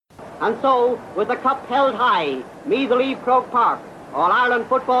And so, with the cup held high, Meath leave Croke Park, All-Ireland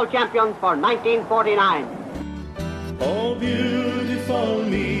football champions for 1949. Oh, beautiful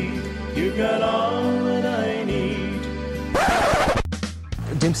Meath, you've got all that I need.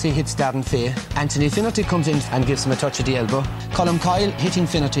 Dempsey hits Darren Fay. Anthony Finnerty comes in and gives him a touch of the elbow. Colm Coyle hitting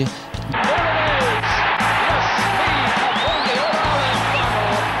Finnerty. They've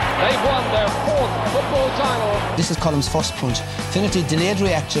won their fourth football title. This is Colm's first punch. Finnerty delayed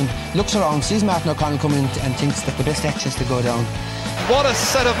reaction, looks around, sees Martin O'Connell coming in and thinks that the best action is to go down. What a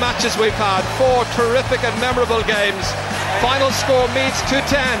set of matches we've had. 4 terrific and memorable games. Final score Meath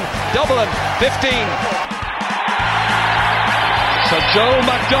 210, Dublin 15. So Joe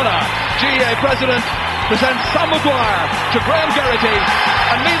McDonough, GA President, presents Sam Maguire to Graham Geraghty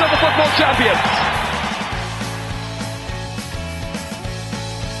and Meath are the football champions.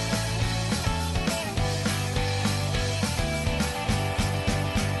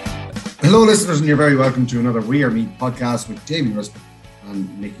 Hello listeners, and you're very welcome to another We Are Meath podcast with Davy Ruskin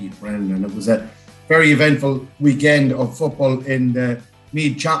and Nicky Brennan. And it was a very eventful weekend of football in the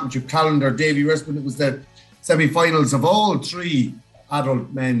Meath Championship calendar. Davy Ruskin, it was the semi-finals of all 3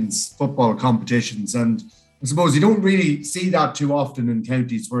 adult men's football competitions, and I suppose you don't really see that too often in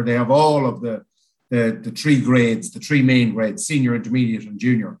counties where they have all of the 3 grades, the 3 main grades, senior, intermediate and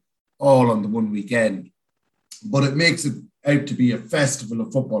junior, all on the one weekend. But it makes it out to be a festival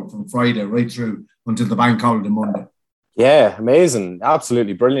of football from Friday right through until the bank holiday Monday. Yeah, amazing.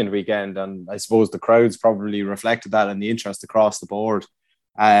 Absolutely brilliant weekend. And I suppose the crowds probably reflected that and the interest across the board.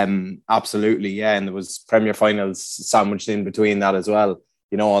 Absolutely, yeah. And there was Premier Finals sandwiched in between that as well,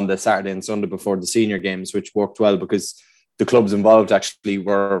 you know, on the Saturday and Sunday before the senior games, which worked well because the clubs involved actually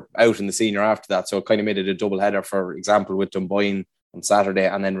were out in the senior after that. So it kind of made it a double header, for example, with Dunboyne on Saturday,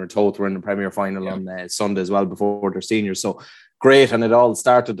 and then Ratoath were in the Premier Final on Sunday as well before their seniors. So great, and it all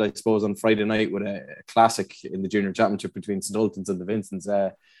started, I suppose, on Friday night with a classic in the Junior Championship between St Ultans and the Vincents.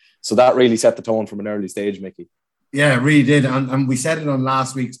 So that really set the tone from an early stage, Mickey. Yeah, it really did, and we said it on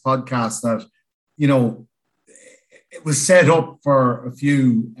last week's podcast that, you know, it was set up for a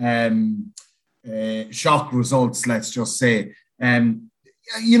few shock results, let's just say.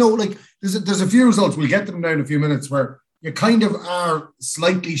 You know, like there's a few results, we'll get them now in a few minutes, where you kind of are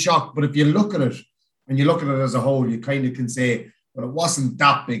slightly shocked, but if you look at it and you look at it as a whole, you kind of can say, well, it wasn't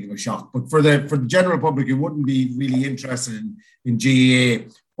that big of a shock. But for the general public who wouldn't be really interested in GAA,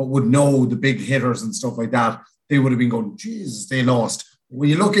 but would know the big hitters and stuff like that, they would have been going, Jesus, they lost. When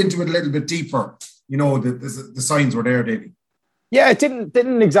you look into it a little bit deeper, you know, the signs were there, Davy. Yeah, it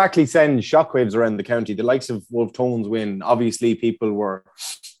didn't exactly send shockwaves around the county. The likes of Wolfe Tone's win, obviously people were,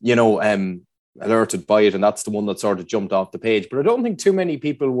 you know, alerted by it, and that's the one that sort of jumped off the page. But I don't think too many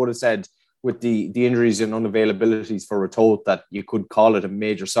people would have said, with the injuries and unavailabilities for Ratoath, that you could call it a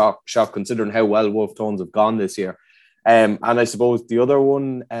major shock considering how well Wolfe Tones have gone this year. And I suppose the other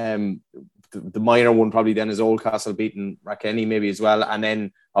one, the minor one probably then is Oldcastle beating Rathkenny maybe as well, and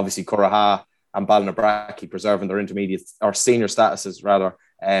then obviously Curraha and Ballinabrackey preserving their intermediate or senior statuses rather.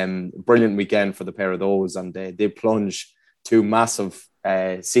 Brilliant weekend for the pair of those, and they plunge 2 massive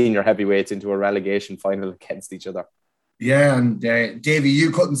senior heavyweights into a relegation final against each other. Yeah, and Davy, you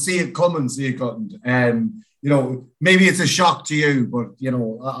couldn't see it coming, so you couldn't. You know, maybe it's a shock to you, but, you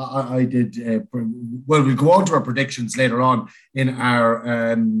know, I did. Well, we'll go on to our predictions later on in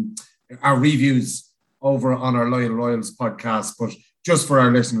our reviews over on our Loyal Royals podcast. But just for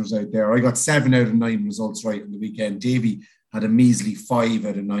our listeners out there, I got 7 out of 9 results right on the weekend. Davy had a measly 5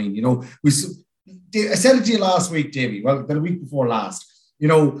 out of 9. You know, I said it to you last week, Davy, well, the week before last. You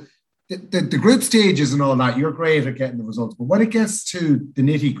know, the group stages and all that, you're great at getting the results. But when it gets to the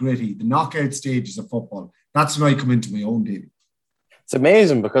nitty-gritty, the knockout stages of football, that's when I come into my own, Davy. It's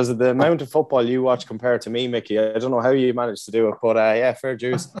amazing because of the amount of football you watch compared to me, Mickey. I don't know how you managed to do it, but yeah, fair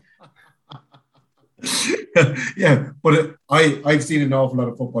dues. Yeah, but I've seen an awful lot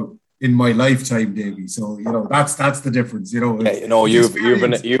of football in my lifetime, Davy. So, you know, that's the difference, you know. Yeah, you know, you've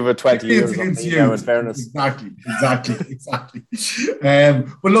a 20 years on me now, in fairness. Exactly.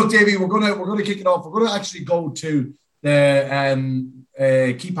 But look, Davy, we're gonna kick it off. We're gonna actually go to the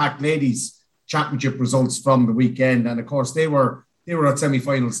Kepak Ladies Championship results from the weekend, and of course they were at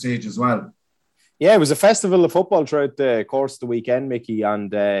semi-final stage as well. Yeah, it was a festival of football throughout the course of the weekend, Mickey,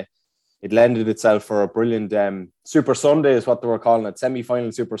 and it lended itself for a brilliant Super Sunday is what they were calling it.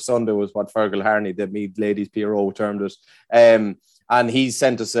 Semi-final Super Sunday was what Fergal Harney, the Meath Ladies PRO, termed it. And he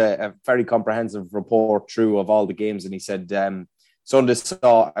sent us a very comprehensive report through of all the games. And he said, Sunday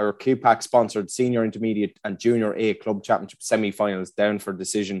saw our QPAC-sponsored Senior, Intermediate and Junior A Club Championship semi-finals down for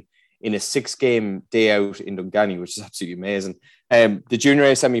decision in a 6-game day out in Dunganny, which is absolutely amazing. The Junior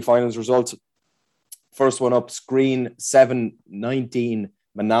A semi-finals results. First one up, Screen 7-19,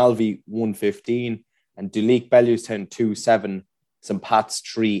 Manalvi 1-15, and Duleek Bellewstown 2-7, St. Pat's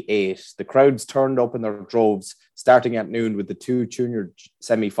 3-8. The crowds turned up in their droves, starting at noon with the two junior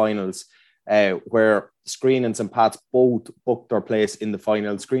semi-finals, where Screen and St. Pat's both booked their place in the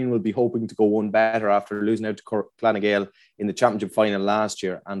final. Screen will be hoping to go one better after losing out to Clanagale in the championship final last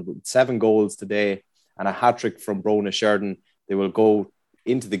year, and with 7 goals today and a hat-trick from Brona Sheridan, they will go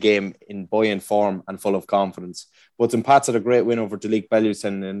into the game in buoyant form and full of confidence. But St. Pat's had a great win over Duleek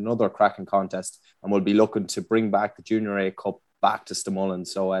Bellewstown in another cracking contest, and will be looking to bring back the Junior A Cup back to Stamullen.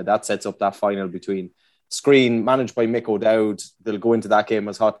 So that sets up that final between Screen, managed by Mick O'Dowd. They'll go into that game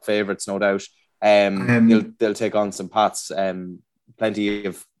as hot favourites, no doubt. They'll take on St. Pat's. Plenty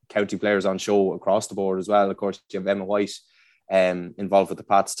of county players on show across the board as well. Of course, you have Emma White involved with the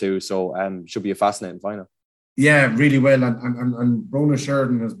Pats too. So should be a fascinating final. Yeah, really well. And Brona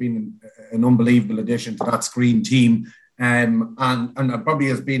Sheridan has been an unbelievable addition to that Screen team. And probably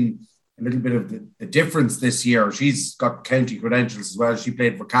has been a little bit of the difference this year. She's got county credentials as well. She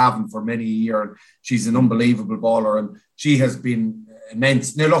played for Cavan for many years. And she's an unbelievable baller, and she has been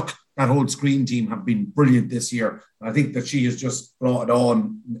immense. Now, look, that whole Screen team have been brilliant this year. I think that she has just brought it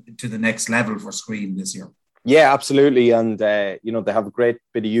on to the next level for Screen this year. Yeah, absolutely. And, they have a great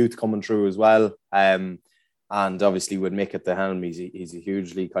bit of youth coming through as well. And obviously with Mick at the helm, he's a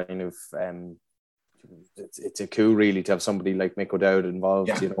hugely kind of, it's a coup really to have somebody like Mick O'Dowd involved,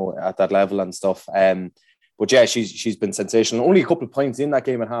 at that level and stuff. But yeah, she's been sensational. Only a couple of points in that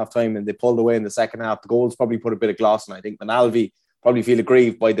game at halftime, and they pulled away in the second half. The goals probably put a bit of gloss on. I think Manalvi probably feel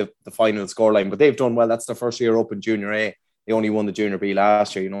aggrieved by the final scoreline, but they've done well. That's their first year up in Junior A. They only won the Junior B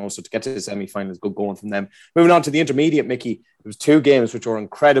last year, so to get to the semi-finals, good going from them. Moving on to the intermediate, Mickey, there was 2 games which were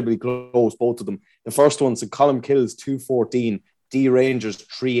incredibly close, both of them. The first one, St. Columkills 2-14, D Rangers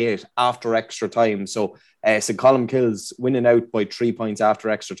 3-8 after extra time. So St. Columkills winning out by 3 points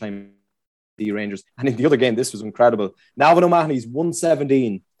after extra time, D Rangers. And in the other game, this was incredible. Navan O'Mahony's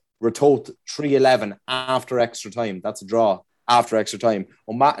 1-17, Ratoath 3-11 after extra time. That's a draw after extra time.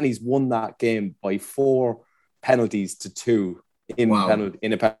 O'Mahony's won that game by 4 penalties to 2 in a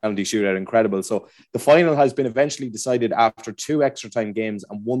penalty shootout. Incredible. So the final has been eventually decided after 2 extra time games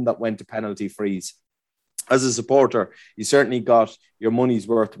and one that went to penalty freeze. As a supporter, you certainly got your money's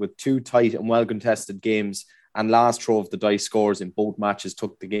worth with 2 tight and well contested games, and last throw of the dice scores in both matches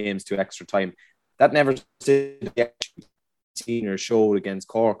took the games to extra time. That never did the senior show against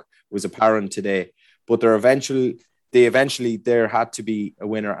Cork was apparent today, but there had to be a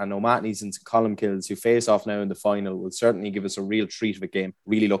winner, and O'Mahony's and St. Columkills, who face off now in the final, will certainly give us a real treat of a game.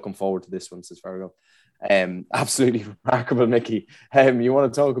 Really looking forward to this one, says Fargo. Absolutely remarkable, Mickey. You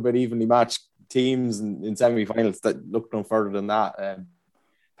want to talk about evenly matched teams in semi-finals that look no further than that.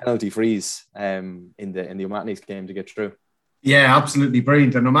 Penalty freeze in the O'Mahony's game to get through. Yeah, absolutely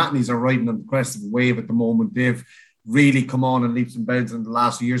brilliant. And O'Mahony's are riding on the crest of a wave at the moment. They've really come on and leaps and bounds in the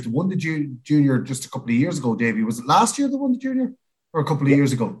last few years. They won the junior just a couple of years ago, Davey. Was it last year they won the junior? Or a couple of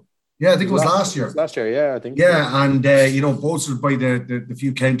years ago? Yeah, I think it was last year. Last year, yeah, I think. Yeah, so. And, bolstered by the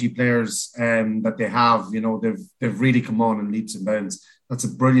few county players that they have, they've really come on in leaps and bounds. That's a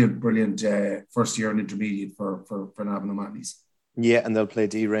brilliant first year in intermediate for Navan O'Mahony's. Yeah, and they'll play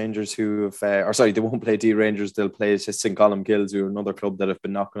D Rangers, they won't play D Rangers. They'll play St. Columkills, who are another club that have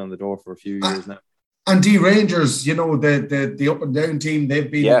been knocking on the door for a few years now. And D Rangers, the up and down team,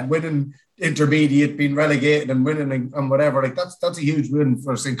 they've been winning intermediate, being relegated and winning and whatever. Like that's a huge win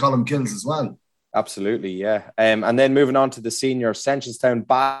for St. Columkills as well. Absolutely, yeah. And then moving on to the senior, Seneschalstown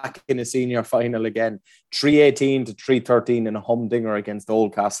back in a senior final again, 3-18 to 3-13 in a humdinger against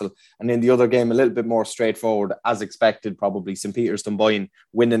Oldcastle. And in the other game, a little bit more straightforward, as expected, probably. St. Peter's Dunboyne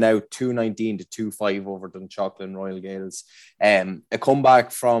winning out 2-19 to 2-5 over Dunchalklin Royal Gaels. A comeback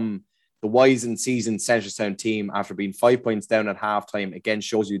from the wise and seasoned Seneschalstown team after being 5 points down at halftime again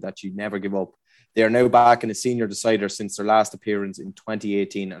shows you that you never give up. They are now back in a senior decider since their last appearance in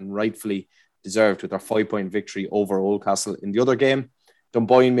 2018 and rightfully deserved with their 5-point victory over Oldcastle. In the other game,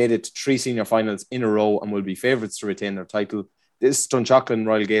 Dunboyne made it to 3 senior finals in a row and will be favourites to retain their title. This Dunchalklin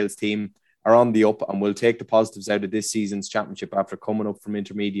Royal Gaels team are on the up and will take the positives out of this season's championship after coming up from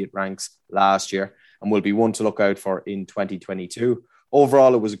intermediate ranks last year and will be one to look out for in 2022.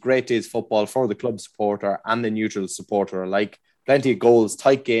 Overall, it was a great day's football for the club supporter and the neutral supporter alike. Plenty of goals,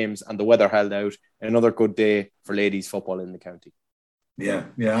 tight games, and the weather held out. Another good day for ladies football in the county. Yeah,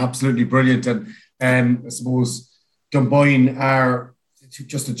 absolutely brilliant. And I suppose Dunboyne are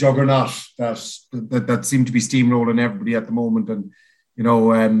just a juggernaut that seem to be steamrolling everybody at the moment. And,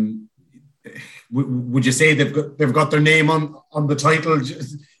 would you say they've got their name on the title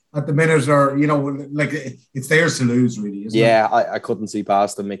at the minute, or like it's theirs to lose, really? Isn't it? I couldn't see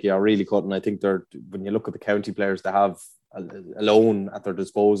past them, Mickey. I really couldn't. I think when you look at the county players they have alone at their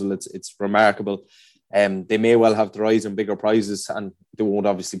disposal, it's remarkable. They may well have to rise in bigger prizes, and they won't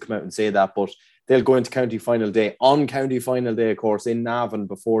obviously come out and say that, but they'll go into county final day. On county final day, of course, in Navan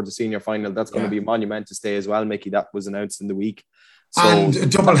before the senior final. That's going to be a monumentous day as well, Mickey. That was announced in the week. So, and a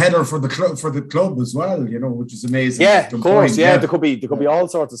double header for the club as well, which is amazing. Yeah, of course. Yeah, there could be all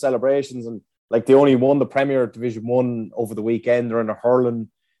sorts of celebrations, and like they only won the Premier Division 1 over the weekend. They're in a hurling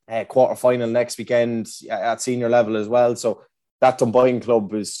quarter final next weekend at senior level as well. So that Dunboyne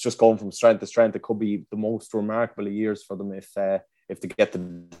club is just going from strength to strength. It could be the most remarkable of years for them if they get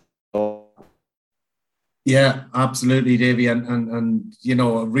the. Yeah, absolutely, Davy, and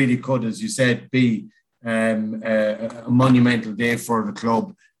it really could, as you said, be a monumental day for the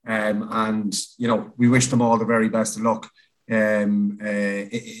club, and we wish them all the very best of luck in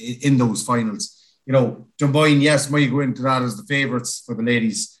those finals. Dunboyne, yes, might go into that as the favourites for the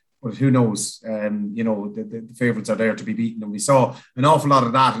ladies, but who knows? The favourites are there to be beaten, and we saw an awful lot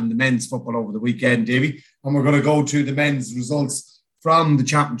of that in the men's football over the weekend, Davy. And we're going to go to the men's results from the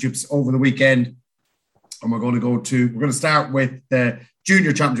championships over the weekend, and we're going to start with the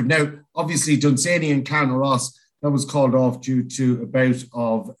junior championship. Now, obviously, Dunsany and Carnaross, that was called off due to a bout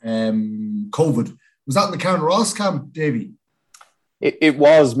of COVID. Was that in the Carnaross camp, Davy? It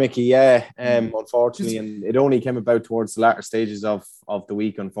was, Mickey, yeah, unfortunately. And it only came about towards the latter stages of the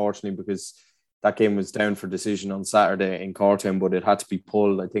week, unfortunately, because that game was down for decision on Saturday in Cortown, but it had to be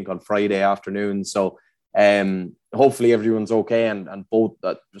pulled, I think, on Friday afternoon. So hopefully everyone's okay, and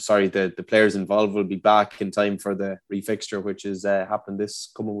the players involved will be back in time for the refixture, which is happening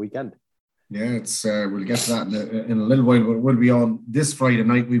this coming weekend. Yeah, we'll get to that in a little while, but it will be on this Friday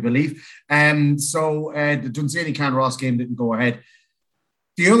night, we believe. So the Dunsany Carnaross game didn't go ahead.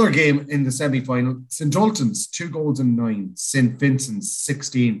 The other game in the semi-final, St. Ultan's 2 goals and 9, St. Vincent's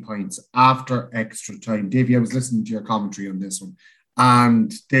 16 points after extra time. Davey, I was listening to your commentary on this one,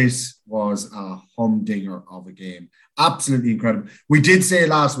 and this was a humdinger of a game. Absolutely incredible. We did say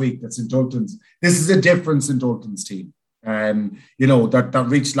last week that St. Ultan's, this is a different St. Ultan's team. That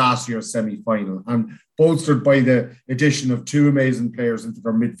reached last year's semi-final, and bolstered by the addition of 2 amazing players into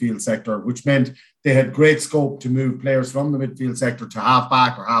their midfield sector, which meant they had great scope to move players from the midfield sector to half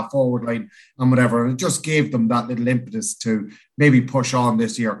back or half forward line and whatever. And it just gave them that little impetus to maybe push on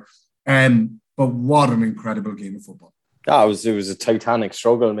this year. But what an incredible game of football. It was a titanic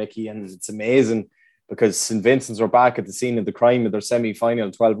struggle, Mickey, and it's amazing because St. Vincent's were back at the scene of the crime of their semi-final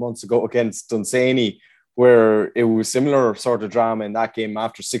 12 months ago against Dunsany, where it was similar sort of drama in that game.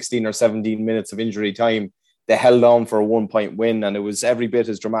 After 16 or 17 minutes of injury time, they held on for a 1-point win, and it was every bit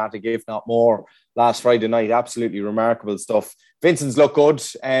as dramatic, if not more, last Friday night. Absolutely remarkable stuff. Vincent's looked good.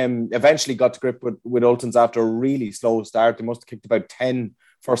 Eventually got to grip with Ultan's after a really slow start. They must have kicked about 10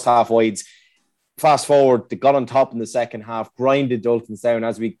 first half wides. Fast forward, they got on top in the second half, grinded Ultan's down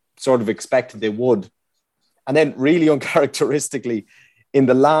as we sort of expected they would. And then really uncharacteristically, in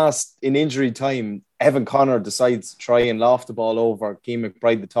injury time, Evan Connor decides to try and loft the ball over Keane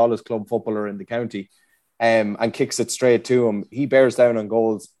McBride, the tallest club footballer in the county, and kicks it straight to him. He bears down on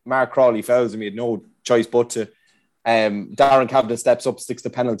goals. Mark Crawley fouls him. He had no choice but to. Darren Cavanagh steps up, sticks the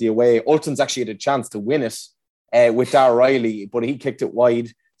penalty away. Ultan's actually had a chance to win it with Darragh Riley, but he kicked it wide.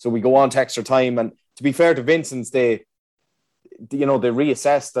 So we go on to extra time. And to be fair to Vincent's, they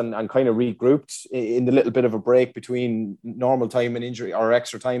reassessed and kind of regrouped in the little bit of a break between normal time and injury or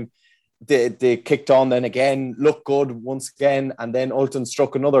extra time. They kicked on then again, looked good once again, and then Ultan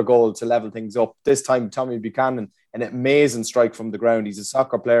struck another goal to level things up. This time, Tommy Buchanan, an amazing strike from the ground. He's a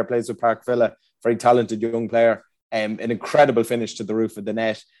soccer player, plays with Park Villa, very talented young player, an incredible finish to the roof of the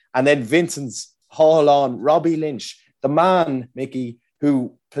net. And then Vincent's haul on, Robbie Lynch, the man, Mickey,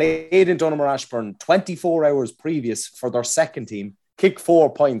 who played in Donegal Ashburn 24 hours previous for their second team, kicked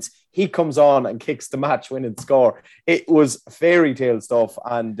 4 points. He comes on and kicks the match-winning score. It was fairy tale stuff,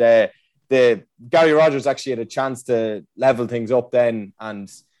 and Gary Rogers actually had a chance to level things up then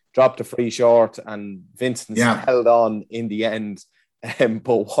and dropped a free short, and Vincent held on in the end.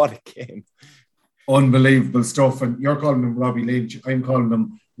 But what a game. Unbelievable stuff. And you're calling him Robbie Lynch. I'm calling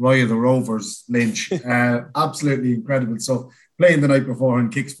him Roy of the Rovers Lynch. Absolutely incredible stuff. Playing the night before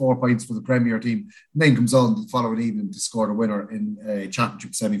and kicks 4 points for the Premier team, and then comes on the following evening to score the winner in a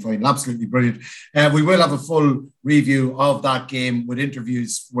championship semi-final. Absolutely brilliant. We will have a full review of that game with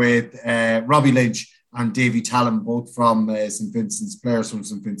interviews with Robbie Lynch and Davy Tallon, both from St. Vincent's, players from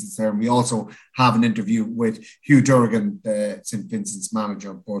St. Vincent's there. And we also have an interview with Hugh Durgan, the St. Vincent's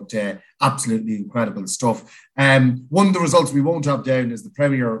manager, but absolutely incredible stuff. One of the results we won't have down is the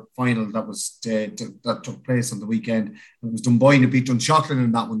Premier final that took place on the weekend. It was Dunboyne who beat Dunshaughlin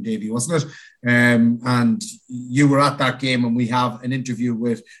in that one, Davy, wasn't it? And you were at that game, and we have an interview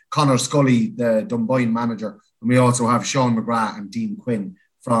with Conor Scully, the Dunboyne manager, and we also have Sean McGrath and Dean Quinn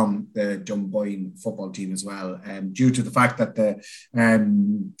from the Dunboyne football team as well. Due to the fact that the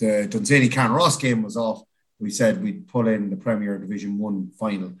Dunsany Carnaross game was off, we said we'd pull in the Premier Division 1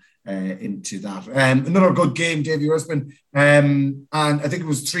 final into that. Another good game, Davy Rusman. And I think it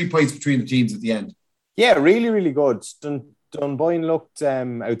was 3 points between the teams at the end. Yeah, really, really good. Dunboyne looked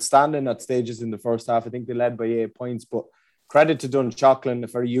outstanding at stages in the first half. I think they led by 8 points, but credit to Dunshaughlin, a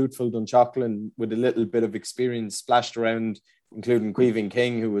very youthful Dunshaughlin with a little bit of experience splashed around, including Queeving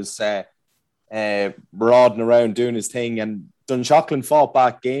King, who was marauding around doing his thing. And Dunshaughlin fought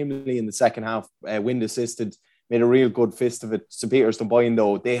back gamely in the second half, wind assisted, made a real good fist of it. St. Peter's Dunboyne,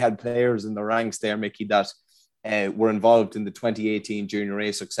 though, they had players in the ranks there, Mickey, that were involved in the 2018 Junior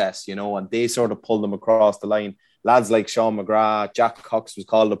A success, and they sort of pulled them across the line. Lads like Sean McGrath, Jack Cox was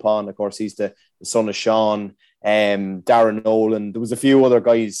called upon. Of course, he's the son of Sean. Darren Nolan. There was a few other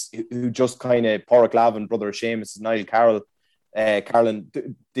guys who just kind of, Porrick Lavin, brother of Seamus, Niall Carlin,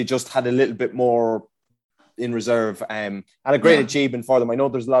 they just had a little bit more in reserve, and a great achievement for them. I know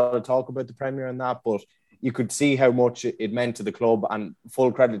there's a lot of talk about the Premier and that, but you could see how much it meant to the club, and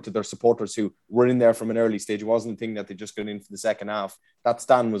full credit to their supporters who were in there from an early stage. It wasn't a thing that they just got in for the second half. That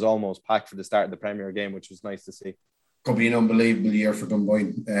stand was almost packed for the start of the Premier game, which was nice to see. Could be an unbelievable year for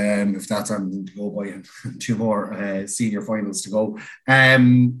Dunboyne, if that's anything to go by, and 2 more senior finals to go.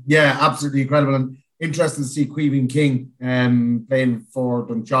 Absolutely incredible, and interesting to see Queeving King playing for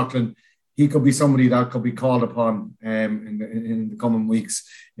Dunshaughlin. He could be somebody that could be called upon in the coming weeks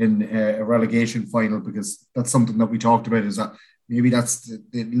in a relegation final, because that's something that we talked about, is that maybe that's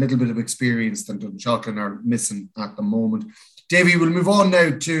the little bit of experience that Dunshaughlin are missing at the moment. Davy, we'll move on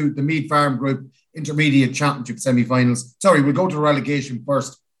now to the Mead Farm Group Intermediate Championship semi-finals. Sorry, we'll go to relegation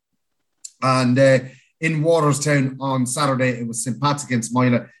first. And in Waterstown on Saturday, it was St. Pat's against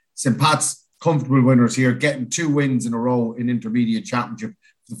Moyla. St. Pat's comfortable winners here, getting 2 wins in a row in Intermediate Championship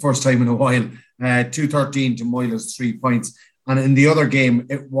for the first time in a while. 2-13 to Moyla's 3 points. And in the other game,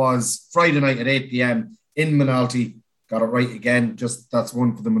 it was Friday night at 8 p.m. in Minalty. Got it right again. Just that's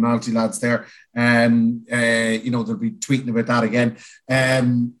one for the Minalty lads there. They'll be tweeting about that again.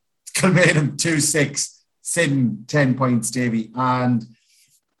 Kilmainham 2-6, Sidon 10 points, Davy. And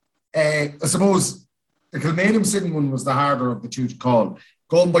I suppose the Kilmainham Sidon one was the harder of the two to call.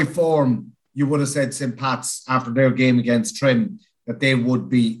 Going by form, you would have said St. Pat's after their game against Trim that they would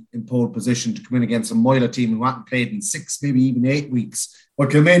be in pole position to come in against a Moyla team who hadn't played in 6, maybe even 8 weeks. But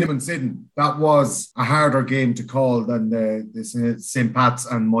Kilmainham and Sidon, that was a harder game to call than the St. Pat's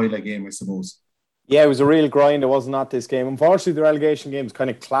and Moyla game, I suppose. Yeah, it was a real grind. It wasn't at this game. Unfortunately, the relegation games kind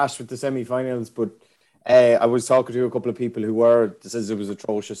of clashed with the semi-finals, but I was talking to a couple of people who says it was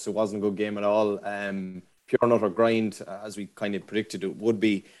atrocious. It wasn't a good game at all. Pure and utter grind, as we kind of predicted it would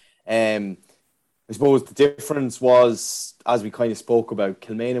be. I suppose the difference was, as we kind of spoke about,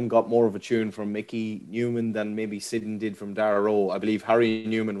 Kilmainham got more of a tune from Mickey Newman than maybe Sidon did from Dara Rowe. I believe Harry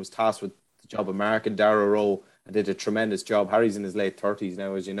Newman was tasked with the job of marking Dara Rowe and did a tremendous job. Harry's in his late 30s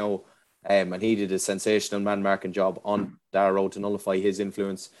now, as you know. And he did a sensational man-marking job on Dara Rowe to nullify his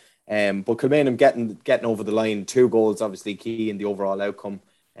influence. But Kilmainham getting over the line, 2 goals, obviously key in the overall outcome.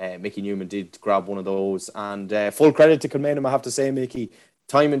 Mickey Newman did grab one of those. And full credit to Kilmainham, I have to say, Mickey.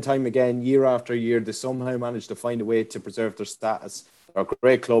 Time and time again, year after year, they somehow managed to find a way to preserve their status. They're a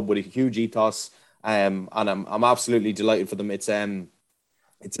great club with a huge ethos. And I'm absolutely delighted for them. It's a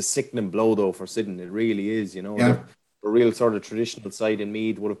sickening blow, though, for Sidon. It really is, Yeah. A real sort of traditional side in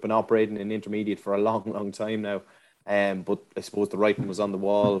Meath, would have been operating in intermediate for a long, long time now. But I suppose the writing was on the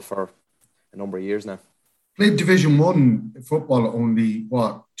wall for a number of years now. Played Division 1 football only,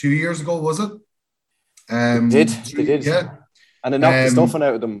 2 years ago, was it? They did. Yeah. And it knocked the stuffing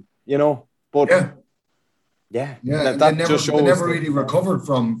out of them, But yeah. That just shows they never really recovered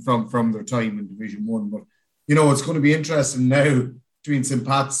from their time in Division 1. But, it's going to be interesting now between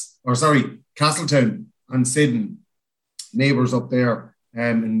Castletown and Sidon, neighbours up there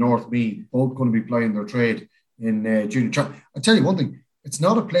in North Meath, both going to be playing their trade in Junior Championship. I'll tell you one thing, it's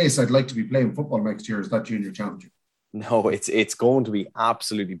not a place I'd like to be playing football next year, is that Junior Championship. No, it's going to be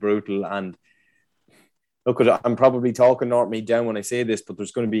absolutely brutal. And look, I'm probably talking Northmead down when I say this, but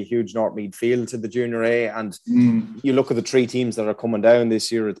there's going to be a huge Northmead feel to the Junior A. And you look at the 3 teams that are coming down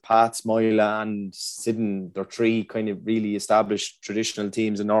this year, it's Pats, Moyla and Sidon. They're 3 kind of really established traditional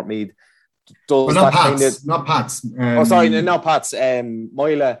teams in Northmead. Not Pats. Not Pats. Not Pats.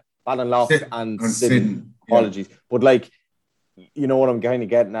 Moyla, Ballinlough and Sidon. Apologies. Yeah. But like, you know what I'm kind of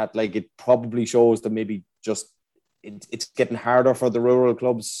getting at? Like, it probably shows that maybe just it's getting harder for the rural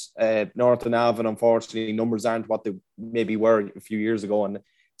clubs north of Navan. Unfortunately, numbers aren't what they maybe were a few years ago, and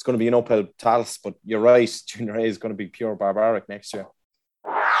it's going to be an uphill task. But you're right, Junior A is going to be pure barbaric next year.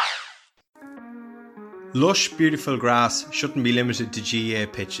 Lush, beautiful grass shouldn't be limited to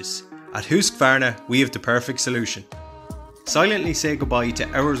GAA pitches. At Husqvarna, we have the perfect solution. Silently say goodbye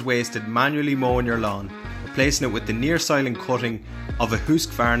to hours wasted manually mowing your lawn, replacing it with the near silent cutting of a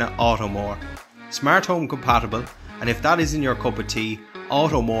Husqvarna Automower. Smart home compatible, and if that isn't your cup of tea,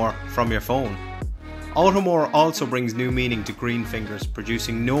 Automower from your phone. Automower also brings new meaning to green fingers,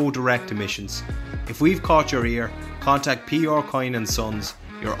 producing no direct emissions. If we've caught your ear, contact PR Coyne & Sons,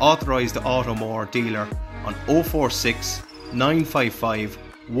 your authorised Automower dealer, on 046 955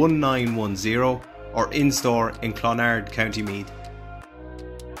 1910 or in-store in Clonard, County Meath.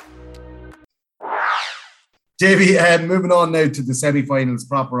 Davey, moving on now to the semi-finals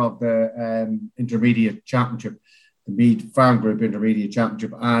proper of the Intermediate Championship, the Meath Farm Group Intermediate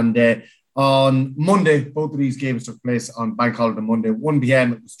Championship. And on Monday, both of these games took place on Bank Holiday Monday. 1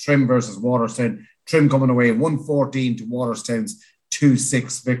 p.m, it was Trim versus Waterstown. Trim coming away 1-14 to Waterstown's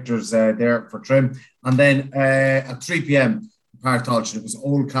 2-6 victors there for Trim. And then at 3 p.m, Park Tolchin, it was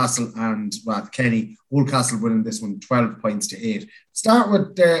Oldcastle and Rathkenny. Oldcastle winning this one 12 points to 8. Start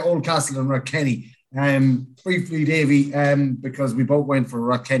with Oldcastle and Rathkenny. Briefly, Davey, because we both went for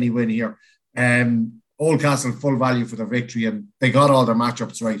a Rathkenny win here. Oldcastle full value for the victory, and they got all their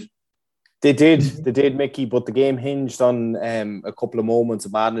matchups right. They did, Mickey, but the game hinged on a couple of moments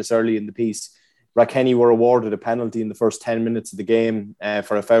of madness early in the piece. Rathkenny were awarded a penalty in the first 10 minutes of the game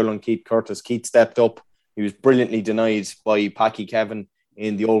for a foul on Keith Curtis. Keith stepped up. He was brilliantly denied by Packy Kevin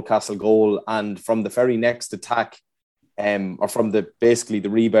in the Oldcastle goal, and from the very next attack, or from the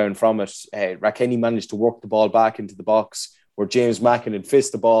rebound from it, Rathkenny managed to work the ball back into the box where James Mackin had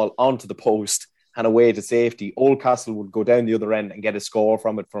fisted the ball onto the post and away to safety. Oldcastle would go down the other end and get a score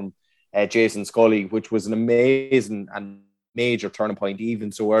from it from Jason Scully, which was an amazing and major turning point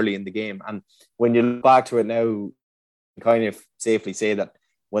even so early in the game. And when you look back to it now, you kind of safely say that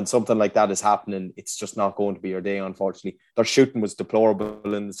when something like that is happening, it's just not going to be your day, unfortunately. Their shooting was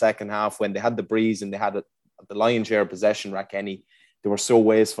deplorable in the second half when they had the breeze and they had the lion's share of possession. Rathkenny, they were so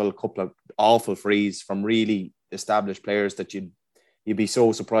wasteful, a couple of awful frees from really established players that you'd be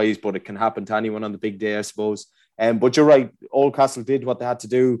so surprised, but it can happen to anyone on the big day, I suppose. But you're right, Oldcastle did what they had to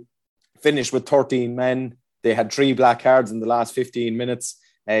do, finished with 13 men. They had 3 black cards in the last 15 minutes.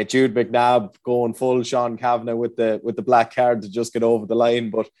 Jude McNabb going full Sean Kavanagh with the black card to just get over the line.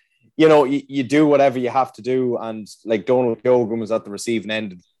 But, you know, you do whatever you have to do. And like Donald Yogan was at the receiving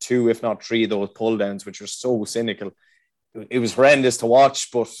end of 2, if not 3 of those pull downs, which are so cynical. It was horrendous to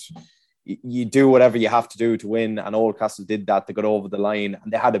watch, but you do whatever you have to do to win. And Oldcastle did that. They got over the line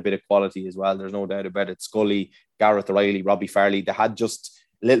and they had a bit of quality as well. There's no doubt about it. Scully, Gareth O'Reilly, Robbie Farley, they had just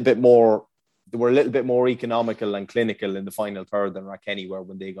a little bit more. They were a little bit more economical and clinical in the final third than Rathkenny were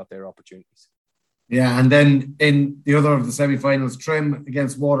when they got their opportunities. Yeah, and then in the other of the semi-finals, Trim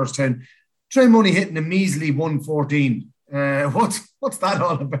against Waterstown. Trim only hitting a measly 1-14. What's that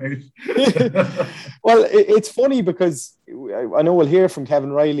all about? Well, it's funny because I know we'll hear from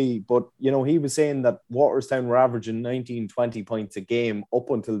Kevin Riley, but you know he was saying that Waterstown were averaging 19-20 points a game up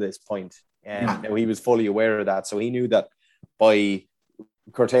until this point. Now he was fully aware of that, so he knew that by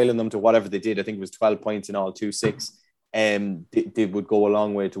curtailing them to whatever they did, I think it was 12 points in all, 2-6, they would go a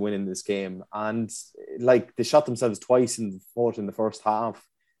long way to winning this game. And like they shot themselves twice in the foot in the first half.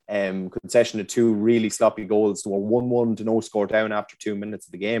 Concession of 2 really sloppy goals. They were 1-1 to no score down after 2 minutes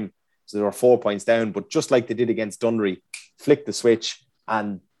of the game. So they were 4 points down, but just like they did against Dunderry, flicked the switch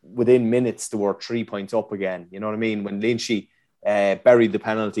and within minutes they were 3 points up again. You know what I mean? When Lynchy buried the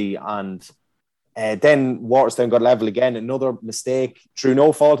penalty and then Waterstown got level again. Another mistake through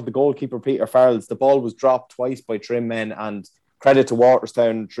no fault of the goalkeeper, Peter Farrells. The ball was dropped twice by Trim men, and credit to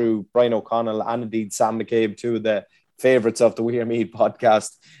Waterstown through Brian O'Connell and indeed Sam McCabe, 2 of the favourites of the Weir Mead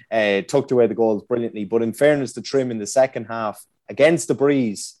podcast, tucked away the goals brilliantly. But in fairness to Trim in the second half, against the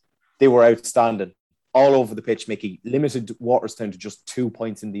breeze, they were outstanding. All over the pitch, Mickey. Limited Waterstown to just 2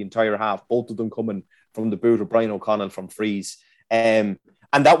 points in the entire half, both of them coming from the boot of Brian O'Connell from frees.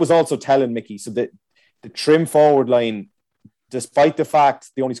 And that was also telling, Mickey. So the Trim forward line despite the fact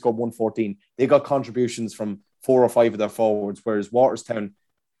they only scored 114, they got contributions from 4 or 5 of their forwards, whereas Waterstown,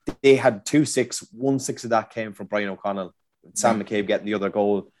 they had 2-6, 1-6 of that came from Brian O'Connell, Sam McCabe getting the other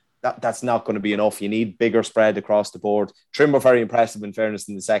goal. That's not going to be enough. You need bigger spread across the board. Trim were very impressive, in fairness,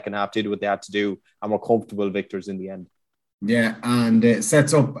 in the second half, did what they had to do, and were comfortable victors in the end. Yeah, and it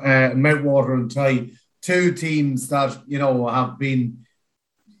sets up Mountwater and Tye, two teams that, have been,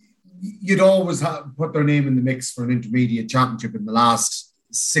 you'd always put their name in the mix for an intermediate championship in the last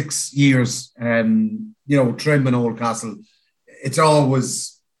 6 years. Trim and Oldcastle, it's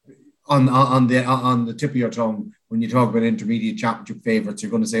always on the tip of your tongue. When you talk about intermediate championship favourites,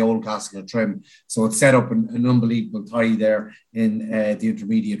 you're going to say Oldcastle or Trim. So it's set up an unbelievable tie there in the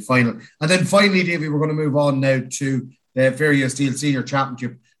intermediate final. And then finally, Davy, we're going to move on now to the Ferrier Steel Senior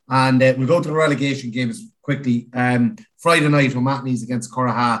Championship. And we'll go to the relegation games quickly. Friday night, O'Mahony's against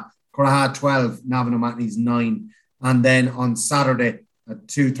Curraha. Curraha 12, Navan O'Mahony's 9. And then on Saturday at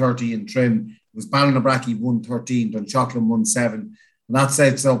 2:30 in Trim, it was Ballinabrackey 113, Dunshaughlin 1-7. And that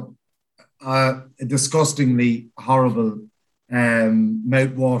sets up a disgustingly horrible,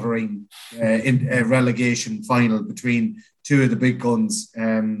 mouth-watering in a relegation final between two of the big guns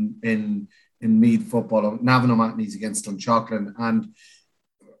in Meath football. Navan O'Mahony's against Dunshaughlin. And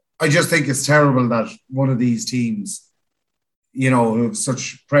I just think it's terrible that one of these teams, who have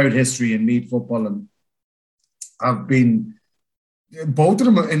such proud history in Meath football and have been, both of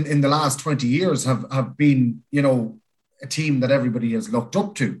them in the last 20 years have been, a team that everybody has looked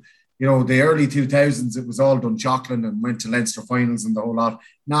up to. The early 2000s, it was all Dunshaughlin and went to Leinster finals and the whole lot.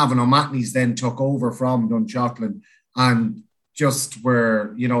 Navan O'Mahony's then took over from Dunshaughlin and just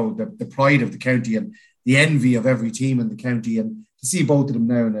were, the pride of the county and the envy of every team in the county. And to see both of them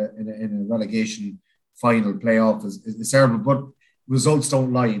now in a relegation final playoff is terrible. But results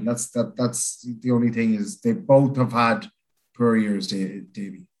don't lie. And that's the only thing, is they both have had poor years,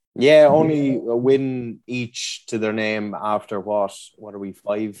 Davy. Yeah, only a win each to their name after what are we,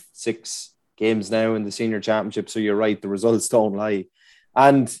 5-6 games now in the senior championship. So you're right, the results don't lie.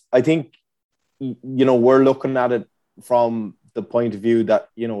 And I think, we're looking at it from the point of view that,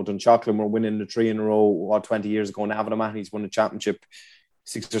 Dunshaughlin were winning the 3 in a row, 20 years ago. Navan O'Mahony's won a championship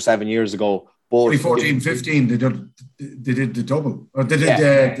 6 or 7 years ago. 2014-15, they did the double. Or they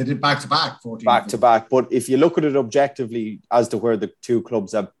did back-to-back. Back-to-back. But if you look at it objectively as to where the two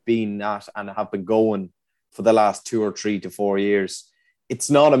clubs have been at and have been going for the last 2 or 3 to 4 years, it's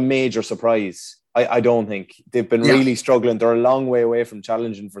not a major surprise. I don't think. They've been really struggling. They're a long way away from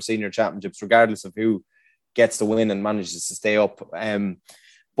challenging for senior championships, regardless of who gets the win and manages to stay up.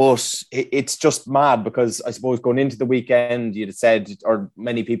 But it's just mad, because I suppose going into the weekend, you'd have said, or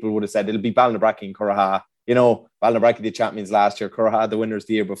many people would have said, it'll be Ballinabrackey and Curraha. Ballinabrackey, the champions last year, Curraha, the winners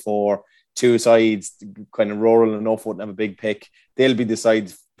the year before. Two sides, kind of rural enough, wouldn't have a big pick. They'll be the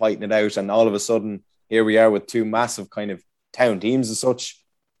sides fighting it out. And all of a sudden, here we are with two massive kind of town teams as such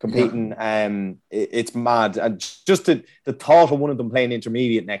competing. It's mad. And just the thought of one of them playing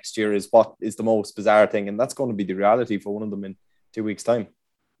intermediate next year is what is the most bizarre thing. And that's going to be the reality for one of them in 2 weeks' time.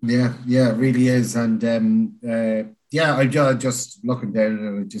 Yeah, it really is. And I just looking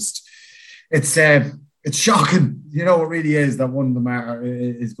down at it, it's shocking, it really is, that one of them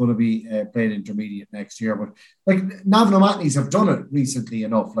is going to be playing intermediate next year. But like Navan O'Mahony's have done it recently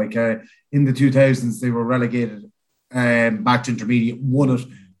enough. Like in the 2000s, they were relegated back to intermediate, won it,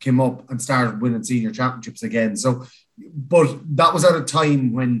 came up and started winning senior championships again. So, but that was at a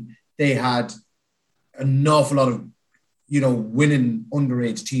time when they had an awful lot of winning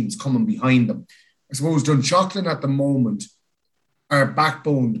underage teams coming behind them. I suppose Dunshaughlin at the moment are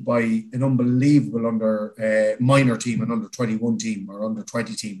backboned by an unbelievable minor team, an under 21 team or under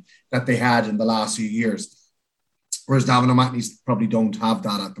 20 team that they had in the last few years. Whereas Navan O'Mahony's probably don't have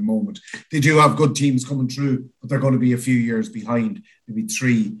that at the moment. They do have good teams coming through, but they're going to be a few years behind, maybe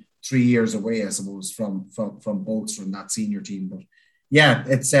three years away, I suppose, from Bolster and that senior team. But yeah,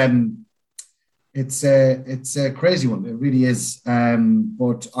 it's a crazy one. It really is.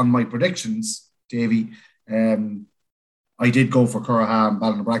 But on my predictions, Davy, I did go for Curraha and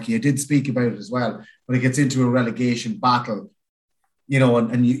Ballinabrackey. I did speak about it as well. When it gets into a relegation battle,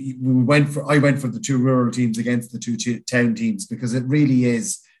 I went for the two rural teams against the two town teams, because it really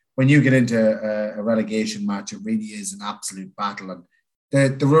is, when you get into a relegation match, it really is an absolute battle.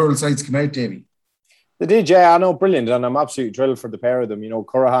 And the rural sides come out, Davy. They did, yeah. I know, brilliant. And I'm absolutely thrilled for the pair of them.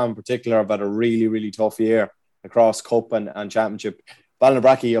 Curraha in particular have had a really, really tough year across Cup and Championship.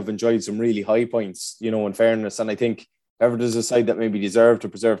 Ballinabrackey have enjoyed some really high points, in fairness. And I think if ever there's a side that maybe deserve to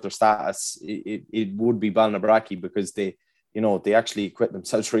preserve their status, it would be Ballinabrackey, because they actually equip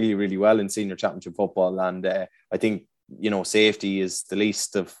themselves really, really well in senior championship football. And I think safety is the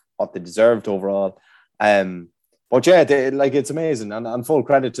least of what they deserved overall. But yeah, it's amazing, and full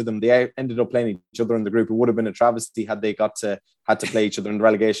credit to them. They ended up playing each other in the group. It would have been a travesty had they had to play each other in the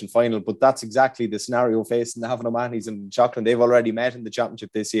relegation final. But that's exactly the scenario facing the Navan O'Mahonys and Shockland. They've already met in the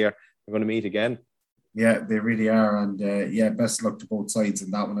championship this year. They're going to meet again. Yeah, they really are. And best of luck to both sides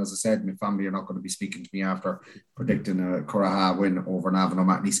in that one. As I said, my family are not going to be speaking to me after predicting a Curraha win over Navan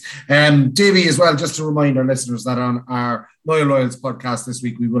O'Mahony's. Davy, as well, just to remind our listeners that on our Loyal Loyals podcast this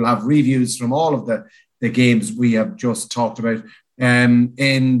week, we will have reviews from all of the games we have just talked about.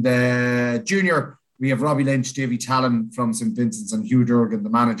 In the junior, we have Robbie Lynch, Davy Talon from St. Vincent's, and Hugh Durgan, the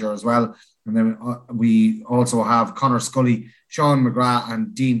manager, as well. And then we also have Conor Scully, Sean McGrath,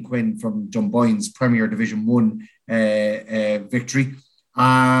 and Dean Quinn from Dunboyne's Premier Division 1 victory.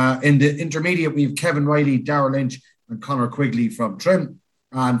 In the intermediate, we have Kevin Riley, Darrell Lynch, and Conor Quigley from Trim.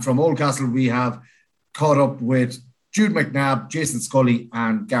 And from Oldcastle, we have caught up with Jude McNabb, Jason Scully,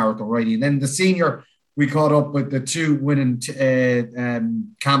 and Gareth O'Reilly. And then the senior, we caught up with the two winning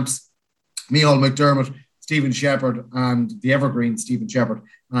camps, Micheál McDermott, Stephen Shepherd, and the evergreen Stephen Shepherd,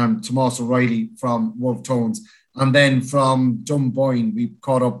 and Tomas O'Reilly from Wolf Tones. And then from Dunboyne, we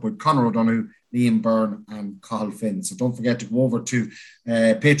caught up with Conor O'Donoghue, Liam Byrne, and Cathal Finn. So don't forget to go over to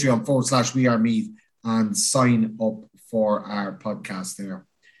Patreon.com/WeAreMeath and sign up for our podcast there.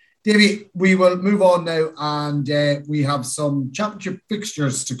 Davey, we will move on now, and we have some championship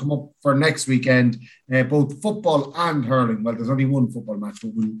fixtures to come up for next weekend, both football and hurling. Well, there's only one football match,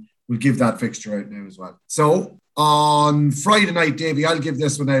 but we'll give that fixture out now as well. So on Friday night, Davey, I'll give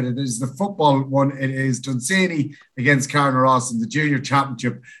this one out. It is the football one. It is Dunsany against Carnaross in the junior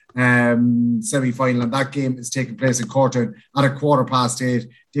championship semi-final, and that game is taking place in Cortown at 8:15.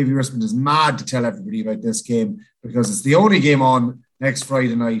 Davey Risman is mad to tell everybody about this game because it's the only game on next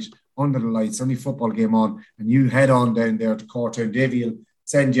Friday night under the lights, only football game on, and you head on down there to Cortown. Davey will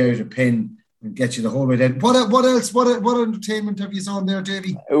send you out a pin and get you the whole way down. What else? What entertainment have you on there,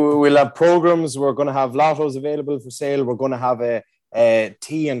 Davey? We'll have programs. We're going to have lottos available for sale. We're going to have a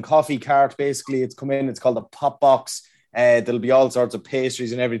tea and coffee cart. Basically, it's come in. It's called a pop box. There'll be all sorts of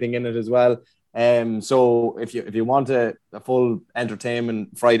pastries and everything in it as well. So if you want a full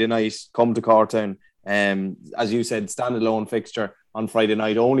entertainment Friday night, come to Cortown. As you said, standalone fixture on Friday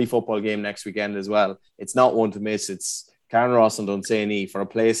night, only football game next weekend as well. It's not one to miss. It's Carnaross and Dunsany for a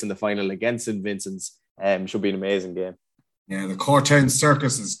place in the final against St. Vincent's. Should be an amazing game. Yeah, the Cortown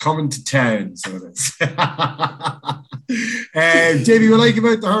Circus is coming to town, so it is. Davey, will I give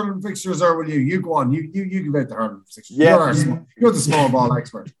out the hurling fixtures, or will you? You go on. You give out the hurling fixtures. Yeah. You're the small ball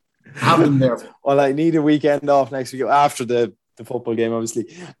expert. Have them there. Well, I need a weekend off next week after the football game, obviously.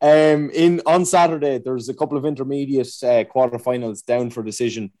 On Saturday, there's a couple of intermediate quarterfinals down for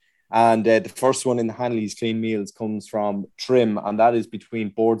decision. And the first one in the Hanley's Clean Meals comes from Trim, and that is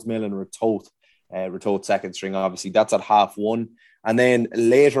between Boardsmill and Ratoath. Ratoath second string, obviously. That's at 1:30. And then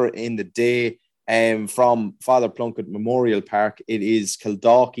later in the day, from Father Plunkett Memorial Park, it is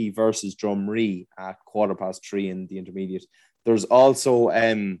Kildalkey versus Drumree at 3:15 in the intermediate. There's also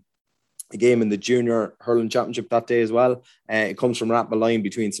a game in the junior hurling championship that day as well. It comes from Rathmalline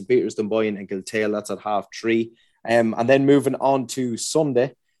between St. Peter's, Dunboyne and Kiltale. That's at 3:30. And then moving on to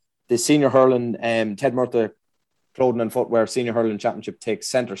Sunday, the senior hurling, Ted Murtha Clothing and Footwear Senior Hurling Championship takes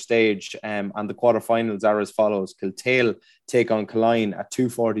centre stage, and the quarterfinals are as follows. Kiltale take on Killeen at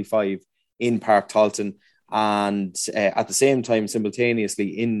 2:45 in Park Talton, and at the same time,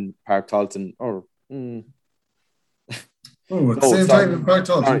 simultaneously in Park Talton, at the same time in Park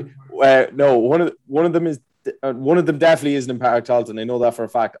Talton. No, one of them is one of them definitely isn't in Park Talton. I know that for a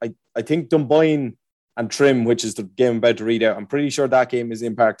fact. I think Dunboyne and Trim, which is the game I'm about to read out, I'm pretty sure that game is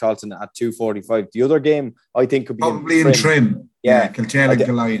in Park Talton at 2:45. The other game, I think, could be probably in Trim. Yeah, Kiltale and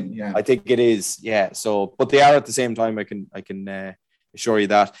Killeen. Yeah, I think it is. Yeah, so but they are at the same time. I can assure you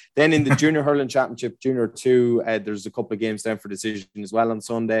that. Then in the Junior Hurling Championship, Junior 2, there's a couple of games down for decision as well on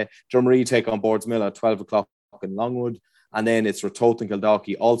Sunday. Drumree take on Boardsmill at 12 o'clock in Longwood, and then it's Ratoath and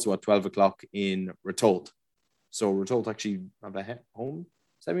Kildalkey also at 12 o'clock in Ratoath. So Ratoath actually have a home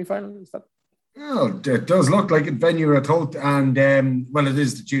semi-final. Is that? Oh, it does look like it. Venue Ratoath, and it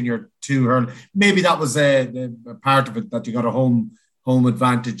is the Junior 2 hurling. Maybe that was a part of it, that you got a home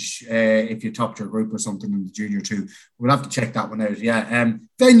advantage if you topped your group or something in the Junior 2. We'll have to check that one out. Yeah,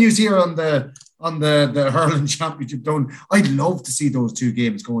 venues here on the hurling championship done. I'd love to see those two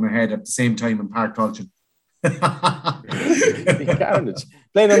games going ahead at the same time in Park Talton. Playing on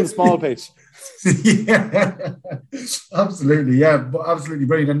the small pitch. Yeah, absolutely. Yeah, but absolutely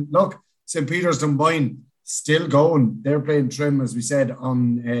brilliant. And look, St. Peter's Dunboyne still going. They're playing Trim, as we said,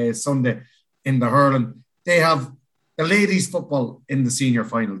 on Sunday in the hurling. They have the ladies football in the senior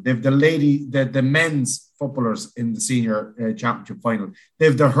final. They've the men's footballers in the senior championship final.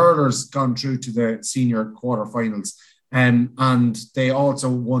 They've the hurlers gone through to the senior quarterfinals, and they also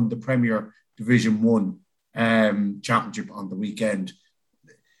won the Premier Division 1 championship on the weekend.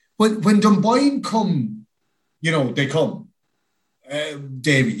 When Dunboyne come, they come,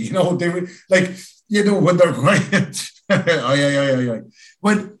 Davy. They were like, when they're quiet.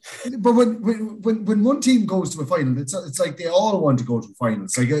 When one team goes to a final, it's like they all want to go to a final.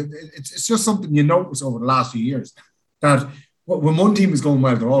 It's like it's just something you notice over the last few years that when one team is going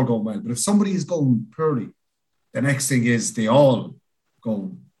well, they're all going well. But if somebody is going poorly, the next thing is they all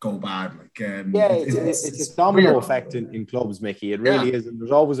go bad. It's a domino effect in clubs, Mickey. It really is, and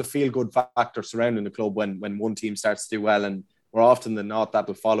there's always a feel-good factor surrounding the club when one team starts to do well, and more often than not, that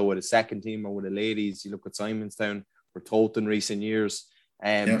will follow with a second team or with the ladies. You look at Simonstown or Toth in recent years,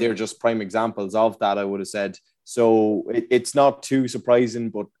 and they're just prime examples of that, I would have said. So it's not too surprising,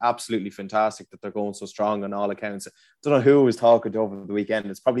 but absolutely fantastic that they're going so strong on all accounts. I don't know who was talking over the weekend.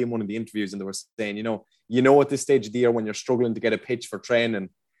 It's probably in one of the interviews, and they were saying, at this stage of the year when you're struggling to get a pitch for training,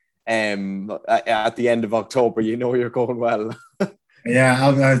 at the end of October, you're going well. Yeah,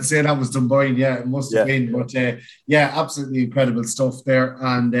 I'd say that was Dunboyne. Yeah, it must have been. But absolutely incredible stuff there.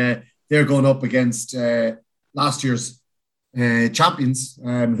 And they're going up against last year's champions,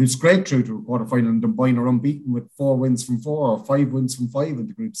 who scraped through to a quarterfinal. And Dunboyne are unbeaten with 4 wins from 4 or 5 wins from 5 in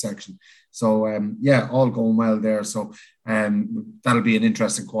the group section. So, all going well there. So that'll be an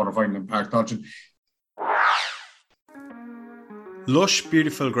interesting quarterfinal in Park Dodgen. Lush,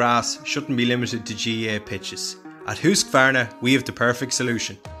 beautiful grass shouldn't be limited to GAA pitches. At Husqvarna, we have the perfect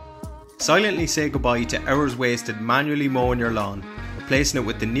solution. Silently say goodbye to hours wasted manually mowing your lawn, replacing it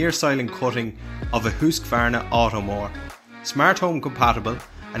with the near silent cutting of a Husqvarna Automower. Smart home compatible,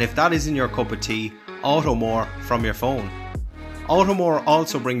 and if that isn't your cup of tea, Automower from your phone. Automower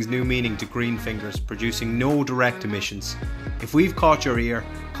also brings new meaning to green fingers, producing no direct emissions. If we've caught your ear,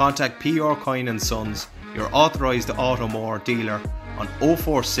 contact PR Coyne & Sons, your authorised Automower dealer, on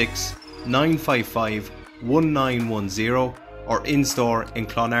 046 955 1910 or in-store in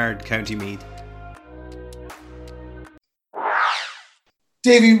Clonard, County Meath.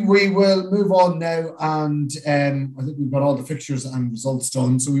 Davey, we will move on now, and I think we've got all the fixtures and results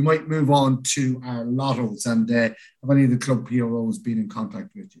done, so we might move on to our lottos. And have any of the club PROs been in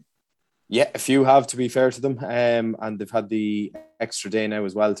contact with you? Yeah, a few have, to be fair to them, and they've had the extra day now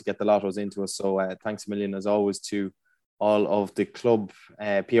as well to get the lottos into us. So thanks a million, as always, to all of the club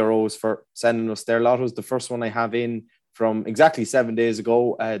PROs for sending us their lottos. The first one I have in from exactly 7 days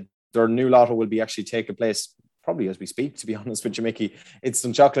ago. Their new lotto will be actually taking place probably as we speak, to be honest with you, Mickey. It's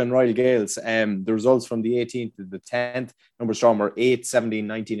Dunshaughlin and Royal Gales. The results from the 18th to the 10th, numbers drawn were 8, 17,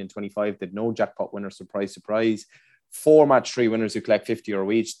 19 and 25. They had no jackpot winners, surprise, surprise. 4 match 3 winners who collect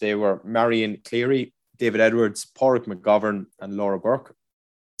 €50 each. They were Marion Cleary, David Edwards, Porrick McGovern and Laura Burke.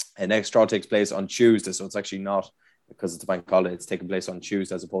 And next draw takes place on Tuesday, so it's actually not, because it's a bank holiday, it's taking place on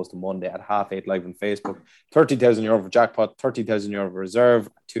Tuesday as opposed to Monday at 8:30 live on Facebook. €30,000 for jackpot, €30,000 for reserve,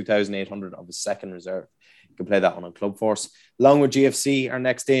 2,800 of a second reserve. You can play that one on Club Force. Longwood GFC are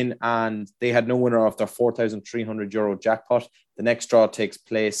next in, and they had no winner of their €4,300 jackpot. The next draw takes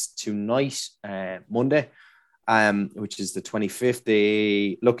place tonight, Monday, which is the 25th.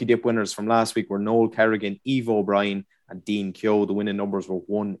 The lucky dip winners from last week were Noel Kerrigan, Eve O'Brien and Dean Keogh. The winning numbers were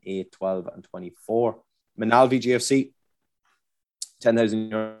 1, 8, 12 and 24. Manalvi GFC,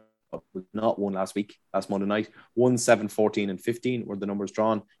 €10,000 was not won last Monday night. 1, 7, 14 and 15 were the numbers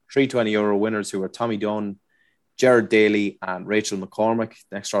drawn. 3 €20 winners who were Tommy Dunn, Gerard Daly and Rachel McCormick.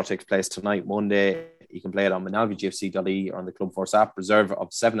 The next draw takes place tonight, Monday. You can play it on manalvigfc.ie or on the Club Force app. Reserve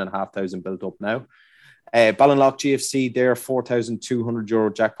of 7,500 built up now. Ballinlough GFC, their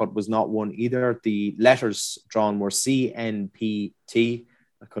 €4,200 jackpot was not won either. The letters drawn were CNPT.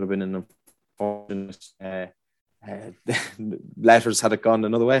 That could have been an unfortunate letters had it gone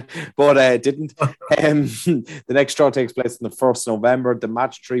another way, but it didn't. The next draw takes place on the 1st of November. The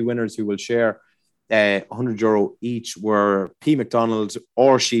match 3 winners who will share €100 each were P. McDonald,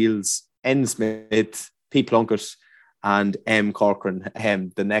 R. Shields, N. Smith, P. Plunkett and M. Corcoran.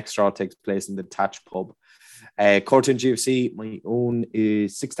 The next draw takes place in the Tatch Pub. Corton GFC, my own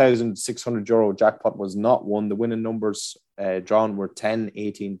 €6,600 jackpot was not won. The winning numbers drawn were 10,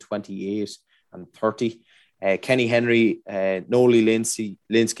 18, 28 and 30. Kenny Henry, Noli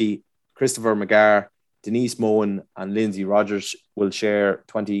Linsky, Christopher McGarr, Denise Moen and Lindsay Rogers will share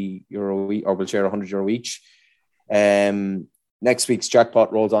 €20 each, or will share €100 each. Next week's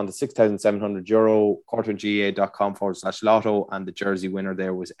jackpot rolls on to €6,700, cortwinga.com/lotto, and the jersey winner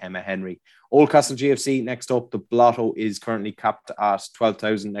there was Emma Henry. Oldcastle GFC next up. The lotto is currently capped at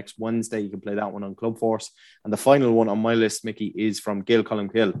 12,000 next Wednesday. You can play that one on Club Force. And the final one on my list, Mickey, is from Gael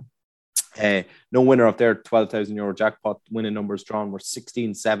Columkill. No winner of their €12,000 jackpot. Winning numbers drawn were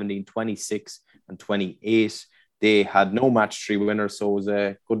 16, 17, 26 and 28. They had no match 3 winners, so it was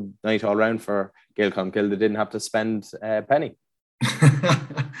a good night all round for Gael Columkill. They didn't have to spend a penny.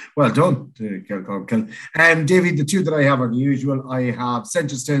 Well done to Gael Columkill. David, the 2 that I have are the usual. I have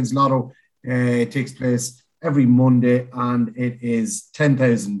Centralstown's Lotto. It takes place every Monday and it is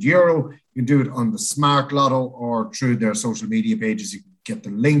 €10,000. You can do it on the Smart Lotto or through their social media pages. You can get the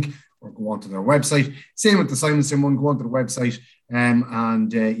link or go onto their website. Same with the Simonstown one. Go onto the website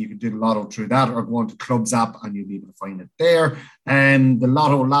and you can do the Lotto through that, or go onto Clubs app and you'll be able to find it there. The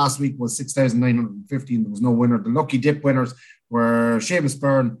Lotto last week was 6,915. There was no winner. The lucky dip winners were Seamus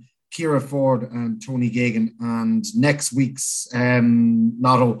Byrne, Ciara Ford and Tony Gagan. And next week's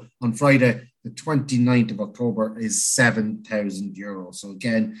Lotto on Friday, the 29th of October, is €7,000. So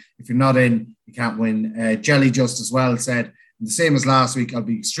again, if you're not in, you can't win. Jelly just as well said, the same as last week, I'll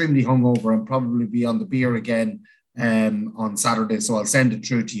be extremely hungover and probably be on the beer again on Saturday. So I'll send it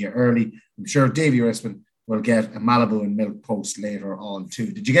through to you early. I'm sure Davy Rispin will get a Malibu and Milk post later on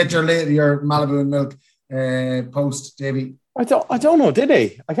too. Did you get your Malibu and Milk post, Davy? I don't know, did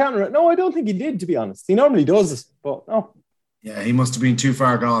he? I can't remember. No, I don't think he did, to be honest. He normally does, but no. Yeah, he must have been too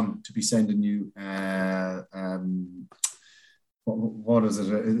far gone to be sending you what is it?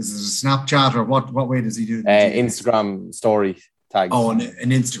 Is it a Snapchat or what way does he do it? Instagram story tags. Oh, an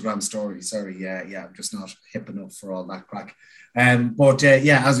Instagram story. Sorry. Yeah. I'm just not hip enough for all that crack. But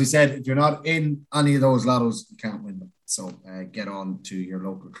as we said, if you're not in any of those lottos, you can't win them. So get on to your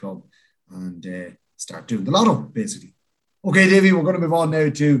local club and start doing the lotto, basically. Okay, Davey, we're going to move on now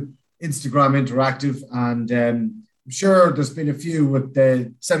to Instagram Interactive. And I'm sure there's been a few with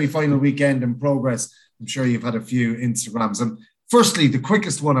the semi-final weekend in progress. I'm sure you've had a few Instagrams. And firstly, the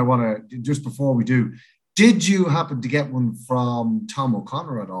quickest one I want to, just before we do, did you happen to get one from Tom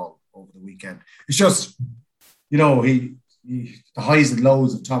O'Connor at all over the weekend? It's just, the highs and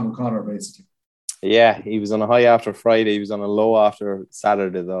lows of Tom O'Connor, basically. Yeah, he was on a high after Friday. He was on a low after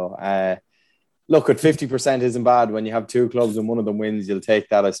Saturday, though. Look, at 50% isn't bad. When you have 2 clubs and one of them wins, you'll take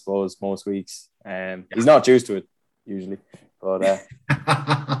that, I suppose, most weeks. He's not used to it, usually. But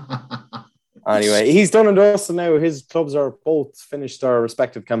anyway, he's done and dusted now. His clubs are both finished their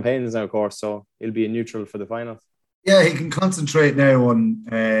respective campaigns now, of course, so he'll be a neutral for the finals. Yeah, he can concentrate now on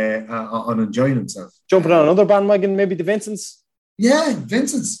enjoying himself. Jumping on another bandwagon, maybe the Vincents? Yeah,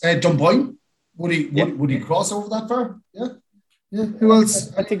 Vincents. Dunboyne. Would he cross over that far? Yeah. Who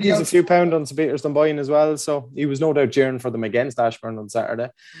else? I think he's a few pound on St. Peter's Dunboyne as well, so he was no doubt cheering for them against Ashburn on Saturday.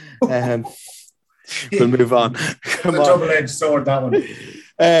 We'll move on. Come on. Double-edged sword, that one.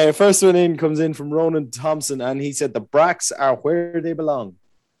 First one comes in from Ronan Thompson, and he said the Bracks are where they belong.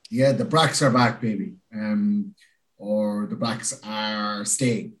 Yeah, the Bracks are back, baby. Or the Bracks are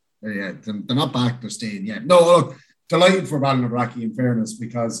staying. Yeah, they're not back, they're staying. Yeah. No, look, delighted for Ballinabrackey, in fairness,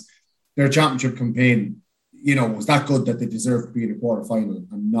 because their championship campaign, was that good that they deserved to be in a quarter-final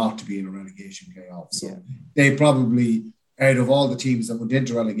and not to be in a relegation playoff. So they probably, out of all the teams that went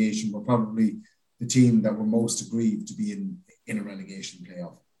into relegation, were probably the team that were most aggrieved to be in a relegation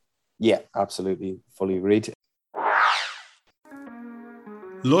playoff. Yeah, absolutely. Fully agreed.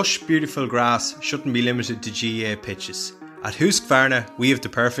 Lush, beautiful grass shouldn't be limited to GAA pitches. At Husqvarna, we have the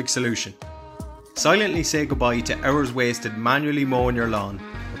perfect solution. Silently say goodbye to hours wasted manually mowing your lawn,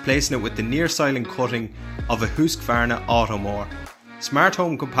 replacing it with the near silent cutting of a Husqvarna Automower. Smart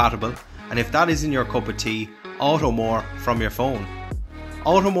home compatible, and if that isn't your cup of tea, Automower from your phone.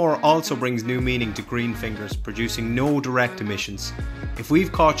 Automower also brings new meaning to green fingers, producing no direct emissions. If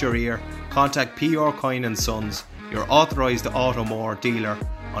we've caught your ear, contact PR Coyne & Sons, your authorised Automower dealer,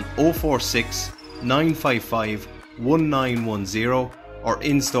 on 046 955 1910 or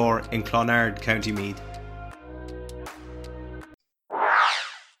in-store in Clonard, County Meath.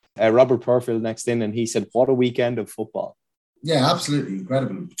 Robert Purfield next in, and he said, what a weekend of football. Yeah, absolutely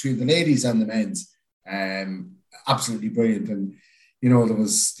incredible. Between the ladies and the men's, absolutely brilliant. And there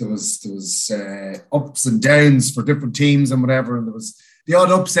was ups and downs for different teams and whatever, and there was the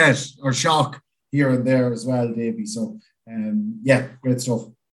odd upset or shock here and there as well, Davey. So great stuff.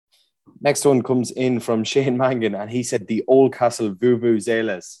 Next one comes in from Shane Mangan, and he said the Oldcastle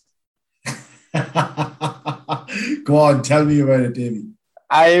Vuvuzelas. Go on, tell me about it, Davey.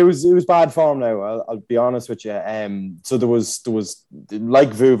 It was bad form now. I'll be honest with you. So there was like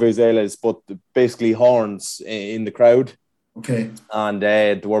vuvuzelas, but basically horns in the crowd. Okay. And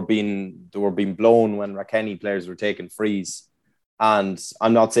they were being blown when Rakenny players were taking frees. And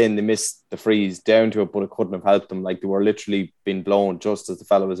I'm not saying they missed the frees down to it, but it couldn't have helped them. Like, they were literally being blown just as the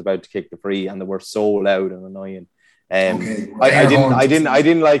fella was about to kick the free, and they were so loud and annoying. Okay. I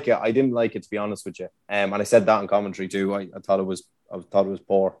didn't like it. I didn't like it, to be honest with you. And I said that in commentary too. I thought it was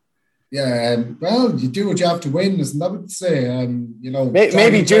poor. Yeah, well, you do what you have to win, isn't that what you say?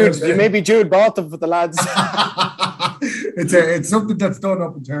 Maybe Jude bought them for the lads. It's something that's done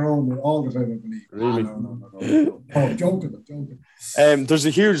up in Tyrone all the time, I believe. Really? No. I'm joking. There's a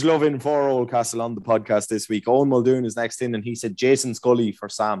huge love in for Oldcastle on the podcast this week. Owen Muldoon is next in, and he said Jason Scully for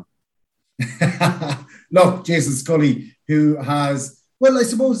Sam. Look, Jason Scully, who has, well, I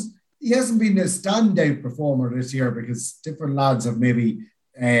suppose he hasn't been a standout performer this year because different lads have maybe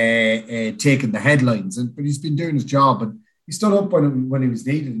taken the headlines, but he's been doing his job, and he stood up when he was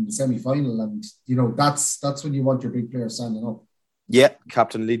needed in the semi-final, and that's when you want your big player standing up. Yeah,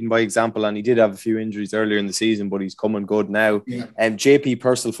 captain leading by example, and he did have a few injuries earlier in the season, but he's coming good now. Yeah. JP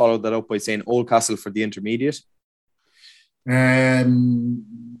Purcell followed that up by saying Oldcastle for the intermediate. Well,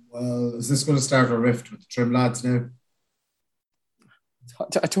 is this going to start a rift with the Trim lads now?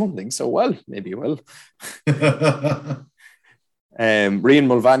 I don't think so. Well, maybe it will. Rian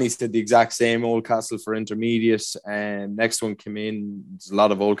Mulvaney said the exact same, Oldcastle for intermediate. Next one came in, there's a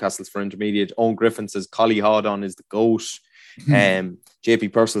lot of Oldcastles for intermediate. Owen Griffin says Collie Hawdon is the GOAT.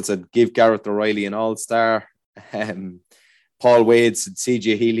 JP Purcell said give Gareth O'Reilly an all-star. Paul Wade said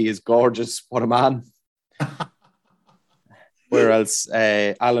CJ Healy is gorgeous. What a man. Where else?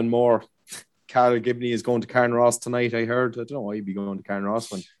 Alan Moore. Carl Gibney is going to Carnaross tonight, I heard. I don't know why he'd be going to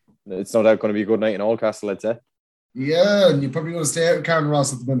Carnaross when it's no doubt going to be a good night in Oldcastle, I'd say. Yeah, and you're probably going to stay out at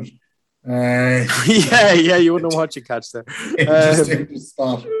Carnaross at the minute. Yeah, you wouldn't know what you catch there. Just take the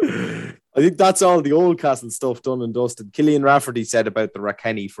spot. I think that's all the Oldcastle stuff done and dusted. Killian Rafferty said about the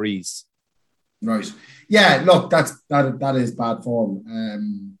Rakenny freeze. Right. Yeah, look, that is bad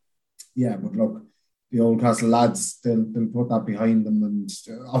form. Yeah, but look, the Oldcastle lads, they'll put that behind them, and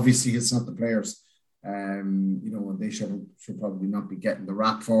obviously it's not the players. They should probably not be getting the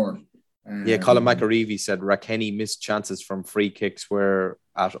rap for it. Colin McAreevy said Rakenny missed chances from free kicks were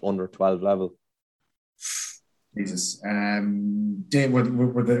at under 12 level. Jesus. Dave, were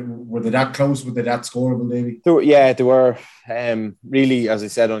they that close? Were they that scoreable, Davey? They were really, as I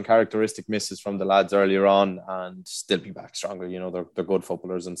said, uncharacteristic misses from the lads earlier on, and still be back stronger. They're good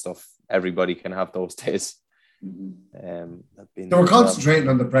footballers and stuff. Everybody can have those days. Mm-hmm. They were concentrating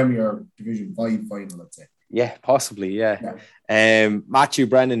on the Premier Division 5 final, let's say. Yeah, possibly, yeah. Matthew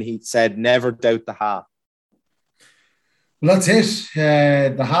Brennan, he said, never doubt the Ha. Well, that's it.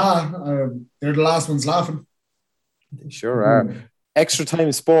 The Ha, they're the last ones laughing. They sure are. Extra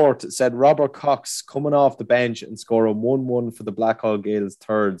Time Sport said Robert Cox coming off the bench and scoring 1-1 for the Blackhall Gales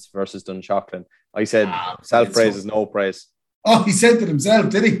thirds versus Dunshaughlin. I said self-praise is no praise. Oh, he said it himself,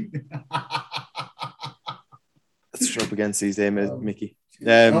 did he? That's up against these days, Mickey.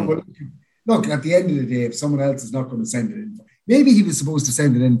 Look, at the end of the day, if someone else is not going to send it in, maybe he was supposed to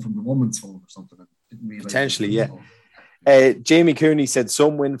send it in from the woman's phone or something. Didn't realize potentially, yeah. Jamie Cooney said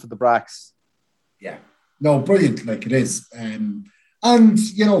some win for the Bracks. Yeah. No, brilliant, like it is. And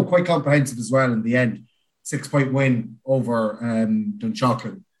quite comprehensive as well in the end. 6-point win over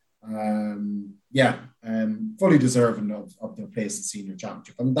Dunshaughlin. Fully deserving of their place in senior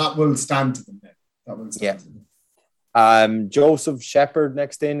championship. And that will stand to them now. That will stand to them. Joseph Shepherd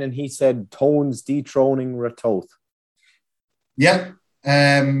next in, and he said Tones dethroning Ratoath. Yeah.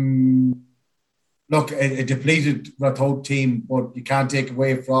 Look, a depleted Ratoath team, but you can't take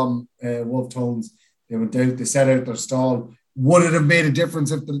away from Wolf Tones. They went out, they set out their stall. Would it have made a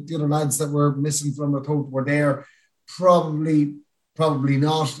difference if the other lads that were missing from Ratoath were there? Probably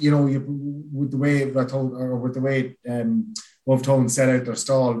not. With the way Ratoath, or with the way Wolf Tones set out their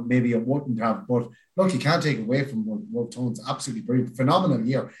stall, maybe it wouldn't have. But look, you can't take away from Wolf Tones. Absolutely brilliant, phenomenal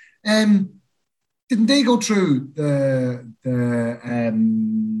year. Didn't they go through the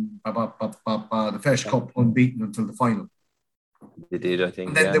Feis Cup unbeaten until the final? They did, I think.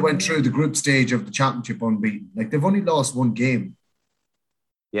 And then they went through the group stage of the championship unbeaten. Like, they've only lost one game.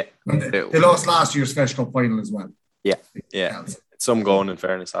 Yeah. They lost last year's Feis Cup final as well. Yeah. It's some going, in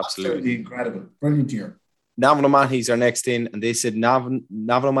fairness, absolutely. Incredible. Brilliant year. Navan O'Mahony's are next in, and they said Navan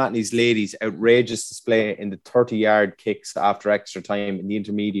O'Mahony's ladies outrageous display in the 30-yard kicks after extra time in the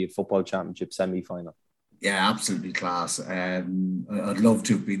Intermediate Football Championship semi-final. Yeah, absolutely class. I'd love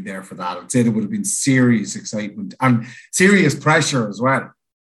to have been there for that. I'd say there would have been serious excitement and serious pressure as well.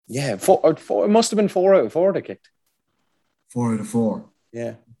 Yeah, it must have been 4 out of 4 they kicked. 4 out of 4.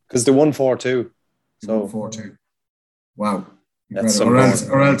 Yeah, because they won 4-2. So 4-2. Wow. That's Or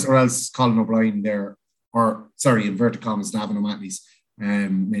else Colin O'Brien there, or sorry, inverted commas, Davin O'Mahony's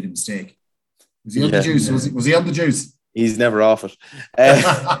made a mistake. Was he on the juice? Was he on the juice? He's never off it.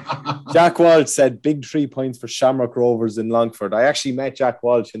 Jack Walsh said big 3 points for Shamrock Rovers in Longford. I actually met Jack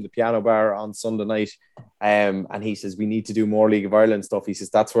Walsh in the piano bar on Sunday night. And he says, we need to do more League of Ireland stuff. He says,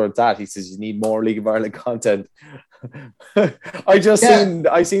 that's where it's at. He says, you need more League of Ireland content.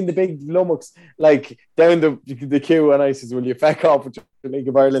 I seen the big lummox like down the queue, and I says, will you feck off with the League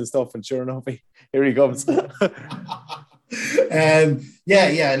of Ireland stuff? And sure enough, here he comes. Like,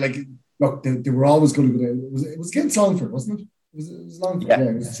 look, they were always going to go down. It was against Longford, wasn't it? It was Longford. Yeah,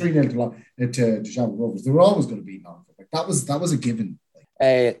 it was 3-0 to Shamrock Rovers. They were always going to beat Longford. Like, that was a given.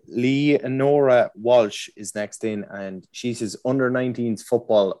 Leonora Walsh is next in, and she says under 19s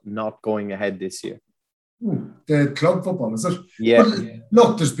football not going ahead this year. The club football, is it? Yeah. But,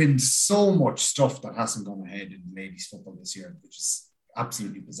 look, there's been so much stuff that hasn't gone ahead in ladies football this year, which is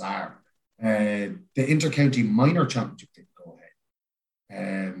absolutely bizarre. The Intercounty Minor Championship didn't go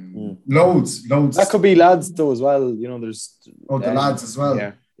ahead. Loads. That could be lads though as well. You know, there's the lads as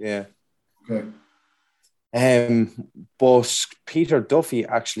well. Yeah. Okay. But Peter Duffy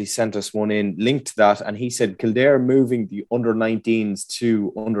actually sent us one in linked to that, and he said Kildare moving the under 19s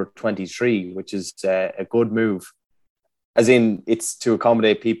to under 23, which is a good move. As in, it's to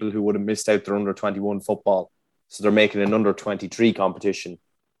accommodate people who would have missed out their under 21 football. So they're making an under 23 competition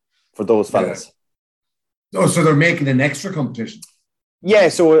for those fellas. Oh, so they're making an extra competition. Yeah,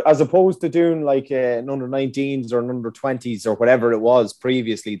 so as opposed to doing like an under 19s or an under 20s or whatever it was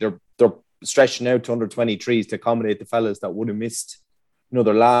previously, they're stretching out to under 23s to accommodate the fellas that would have missed, their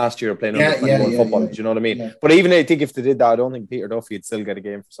last year playing under 21 football. Do you know what I mean? Yeah. But even I think if they did that, I don't think Peter Duffy would still get a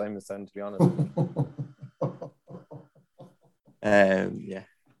game for Simonstown, to be honest.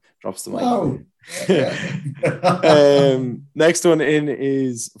 Drops the mic. Wow. Next one in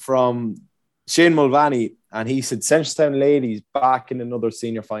is from Shane Mulvaney, and he said Centrestown ladies back in another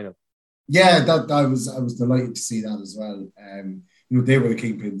senior final. Yeah, that I was delighted to see that as well. They were the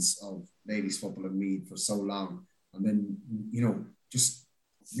kingpins of ladies football in Meath for so long, and then just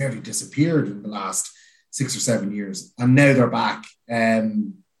nearly disappeared in the last 6 or 7 years, and now they're back.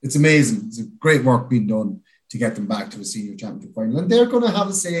 It's amazing. It's a great work being done to get them back to a senior championship final, and they're going to have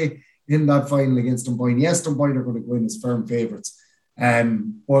a say in that final against Dunboyne. Yes, Dunboyne are going to go in as firm favourites,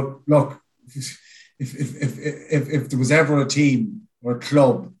 but look, if there was ever a team or a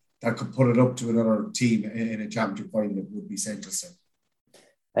club that could put it up to another team in a championship final, it would be Centrestown.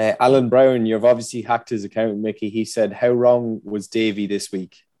 Alan Brown, you've obviously hacked his account, Mickey. He said, how wrong was Davy this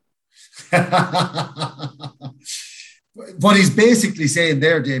week? What he's basically saying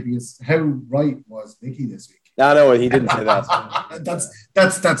there, Davy, is how right was Mickey this week? No, he didn't say that.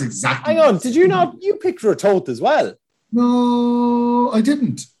 That's exactly. Hang on, did you not? You picked Ratoath as well. No, I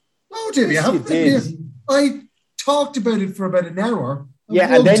didn't. No, Davy, yes, I talked about it for about an hour.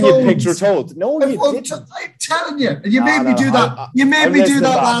 Yeah, and then you picked Ratoath. No, you didn't. I'm telling you. And you made me do that. You made me do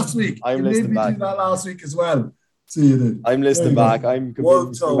that last week. You made me do that last week as well. See you then. I'm listening back. I'm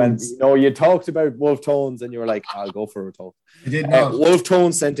completely. No, you talked about Wolf Tones and you were like, I'll go for Ratoath. I did not. Wolf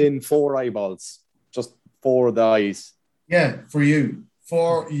Tones sent in 4 eyeballs. Just 4 of the eyes. Yeah, for you.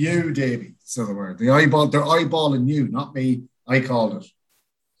 For you, Davy. So the word. They're eyeballing you, not me. I called it.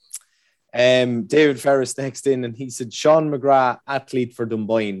 David Ferris next in, and he said Sean McGrath, athlete for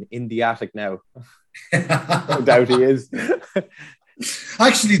Dunboyne, in the attic now. No doubt he is.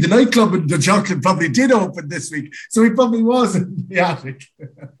 Actually, the nightclub in the Chocolate probably did open this week, so he probably was in the attic.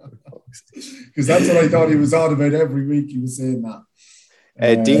 Because that's what I thought he was on about every week. He was saying that.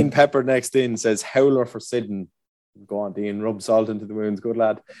 Dean Pepper next in says Howler for Sidden. Go on, Dean. Rub salt into the wounds. Good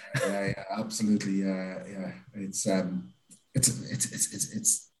lad. Yeah, absolutely. Yeah.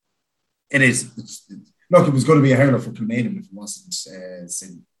 It is. Look, it was going to be a hurler for Kilmainham if it wasn't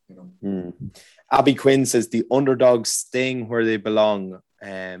Sin. Abby Quinn says the underdogs staying where they belong.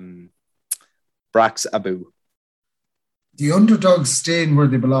 Brax Abu. The underdogs staying where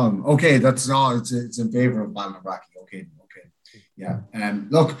they belong. Okay, that's it's in favour of Ballinabrackey. Okay. Yeah.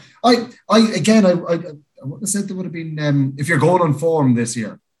 Look, I wouldn't have said they would have been if you're going on form this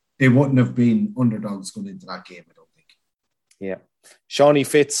year, they wouldn't have been underdogs going into that game, I don't think. Yeah. Shawnee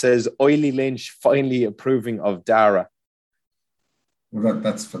Fitz says Oily Lynch finally approving of Dara. Well,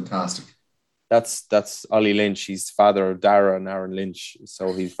 that's fantastic. That's Ollie Lynch. He's father of Dara and Aaron Lynch,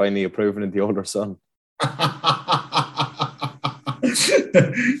 so he's finally approving of the older son.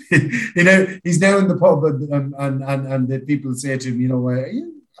 He's now in the pub and the people say to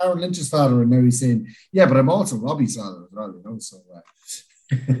him, Aaron Lynch's father, and now he's saying, yeah, but I'm also Robbie's father as well, So.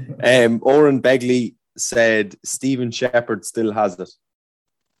 Oren Begley said Stephen Shepherd still has it.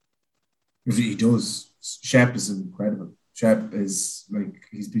 He does. Shep is incredible. Shep is like,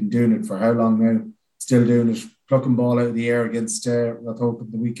 he's been doing it for how long now? Still doing it, plucking ball out of the air against Rathope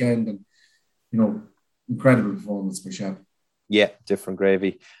at the weekend, and incredible performance by Shep. Yeah, different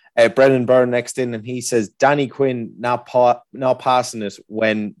gravy. Brendan Byrne next in, and he says Danny Quinn not passing it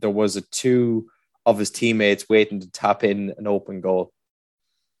when there was two of his teammates waiting to tap in an open goal.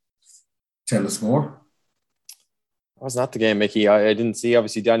 Tell us more. That was not the game, Mickey. I didn't see.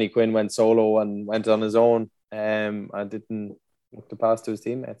 Obviously, Danny Quinn went solo and went on his own. I didn't look to pass to his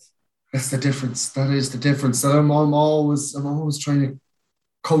teammates. That's the difference. That is the difference. That I'm always trying to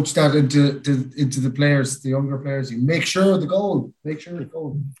coach that into the players, the younger players. You make sure the goal.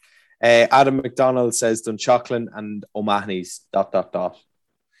 Adam McDonald says Dunshaughlin and O'Mahony's ...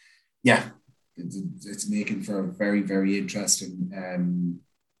 Yeah, it's making for a very, very interesting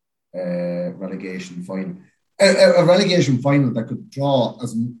relegation final. A relegation final that could draw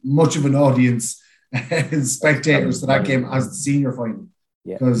as much of an audience as spectators to that game as the senior final.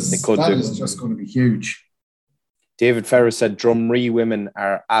 Yeah, because that is just going to be huge. David Ferris said Drumree women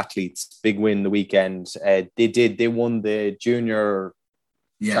are athletes. Big win the weekend. They won the junior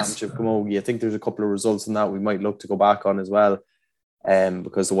championship camogie. I think there's a couple of results in that we might look to go back on as well,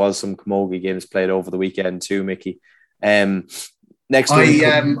 because there was some camogie games played over the weekend too, Mickey. Next week,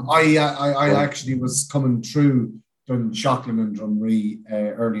 I actually was coming through Dunshaughlin and Drumree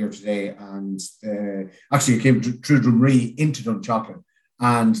earlier today, and actually I came through Drumree into Dunshaughlin,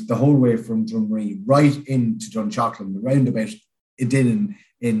 and the whole way from Drumree right into Dunshaughlin, the roundabout it did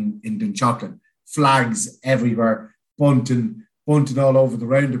in Dunshaughlin, flags everywhere, bunting all over the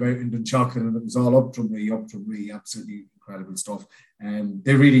roundabout in Dunshaughlin, and it was all up Drumree, absolutely incredible stuff.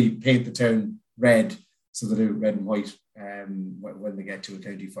 They really paint the town red, so they do red and white when they get to a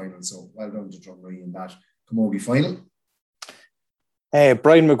county final. So well done to Drumree in that camogie final.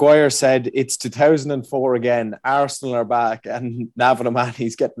 Brian Maguire said it's 2004 again. Arsenal are back and Navan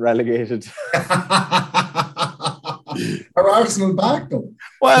O'Mahony's getting relegated. Are Arsenal back though?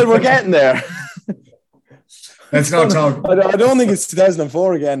 Well, we're getting there. Let's not talk. I don't think it's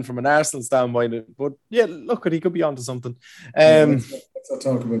 2004 again from an Arsenal standpoint, but yeah, look, he could be onto something. Let's not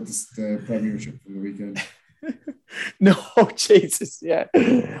talk about the Premiership from the weekend. No, Jesus, yeah.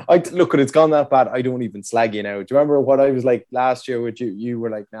 Look, it's gone that bad. I don't even slag you now. Do you remember what I was like last year with you? You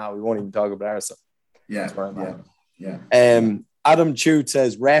were like, "No, we won't even talk about Arsenal." Yeah. Adam Chute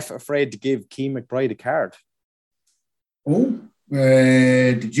says, "Ref afraid to give Key McBride a card." Oh,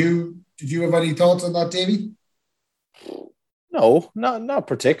 did you have any thoughts on that, Davey? No, not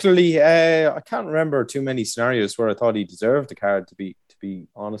particularly. I can't remember too many scenarios where I thought he deserved the card. To be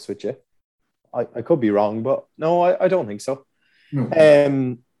honest with you. I could be wrong, but no, I don't think so.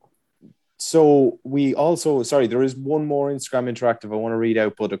 No. So we also, there is one more Instagram interactive I want to read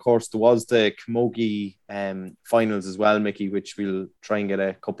out, but of course there was the camogie finals as well, Mickey, which we'll try and get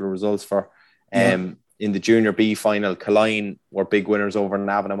a couple of results for. In the Junior B final, Killeen were big winners over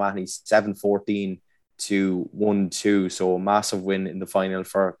Navan O'Mahony, 7-14 to 1-2. So a massive win in the final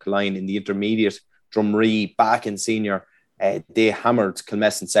for Killeen. In the intermediate, Drumree back in senior, they hammered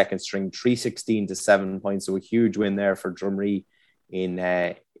Kilmessan second string 3-16 to 7 points. So a huge win there for Drumree in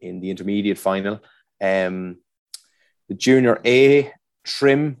the intermediate final. The Junior A,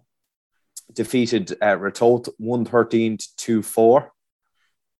 Trim defeated Ratoath 113 to 2-4.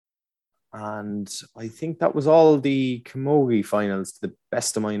 And I think that was all the camogie finals, to the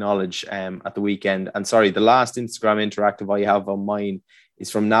best of my knowledge, at the weekend. And sorry, the last Instagram interactive I have on mine is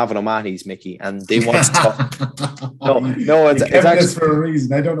from Navan O'Mahony's, Mickey, and they want to talk. No, it's actually for a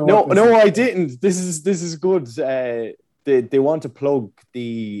reason. I don't know. No, I didn't. This is good. They want to plug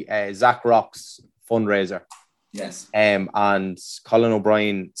the Zach Rocks fundraiser. Yes. And Colin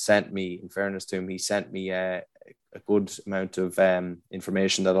O'Brien sent me, in fairness to him, he sent me a good amount of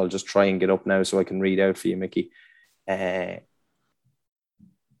information that I'll just try and get up now so I can read out for you, Mickey.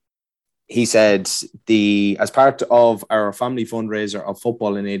 He said, as part of our family fundraiser of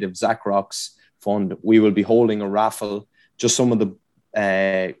Football in Aid of Zach Rocks Fund, we will be holding a raffle. Just some of the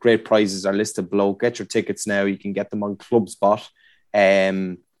great prizes are listed below. Get your tickets now. You can get them on ClubSpot.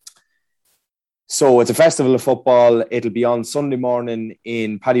 So it's a festival of football. It'll be on Sunday morning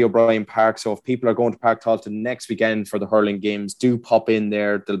in Paddy O'Brien Park. So if people are going to Park Talton next weekend for the hurling games, do pop in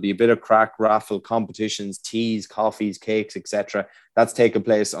there. There'll be a bit of crack, raffle, competitions, teas, coffees, cakes, etc. That's taking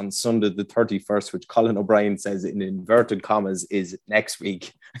place on Sunday the 31st, which Colin O'Brien says in inverted commas is next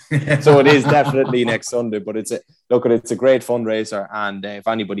week. So it is definitely next Sunday. But it's a great fundraiser. And if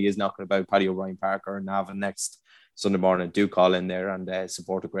anybody is knocking about Paddy O'Brien Park or Navan next Sunday morning, do call in there and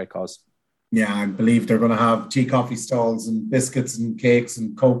support a great cause. Yeah, I believe they're going to have tea, coffee stalls and biscuits and cakes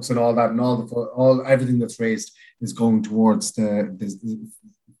and cokes and all that, and all everything that's raised is going towards the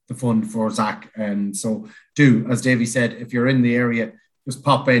fund for Zach. And so, as Davey said, if you're in the area, just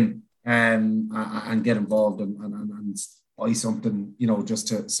pop in and get involved and buy something, just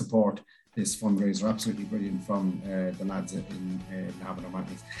to support this fundraiser. Absolutely brilliant from the lads in Navan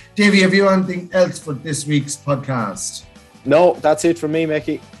Madness. Davey, have you anything else for this week's podcast? No, that's it from me,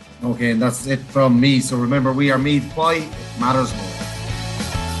 Mickey. Okay, and that's it from me. So remember, we are Meath. Why it matters more.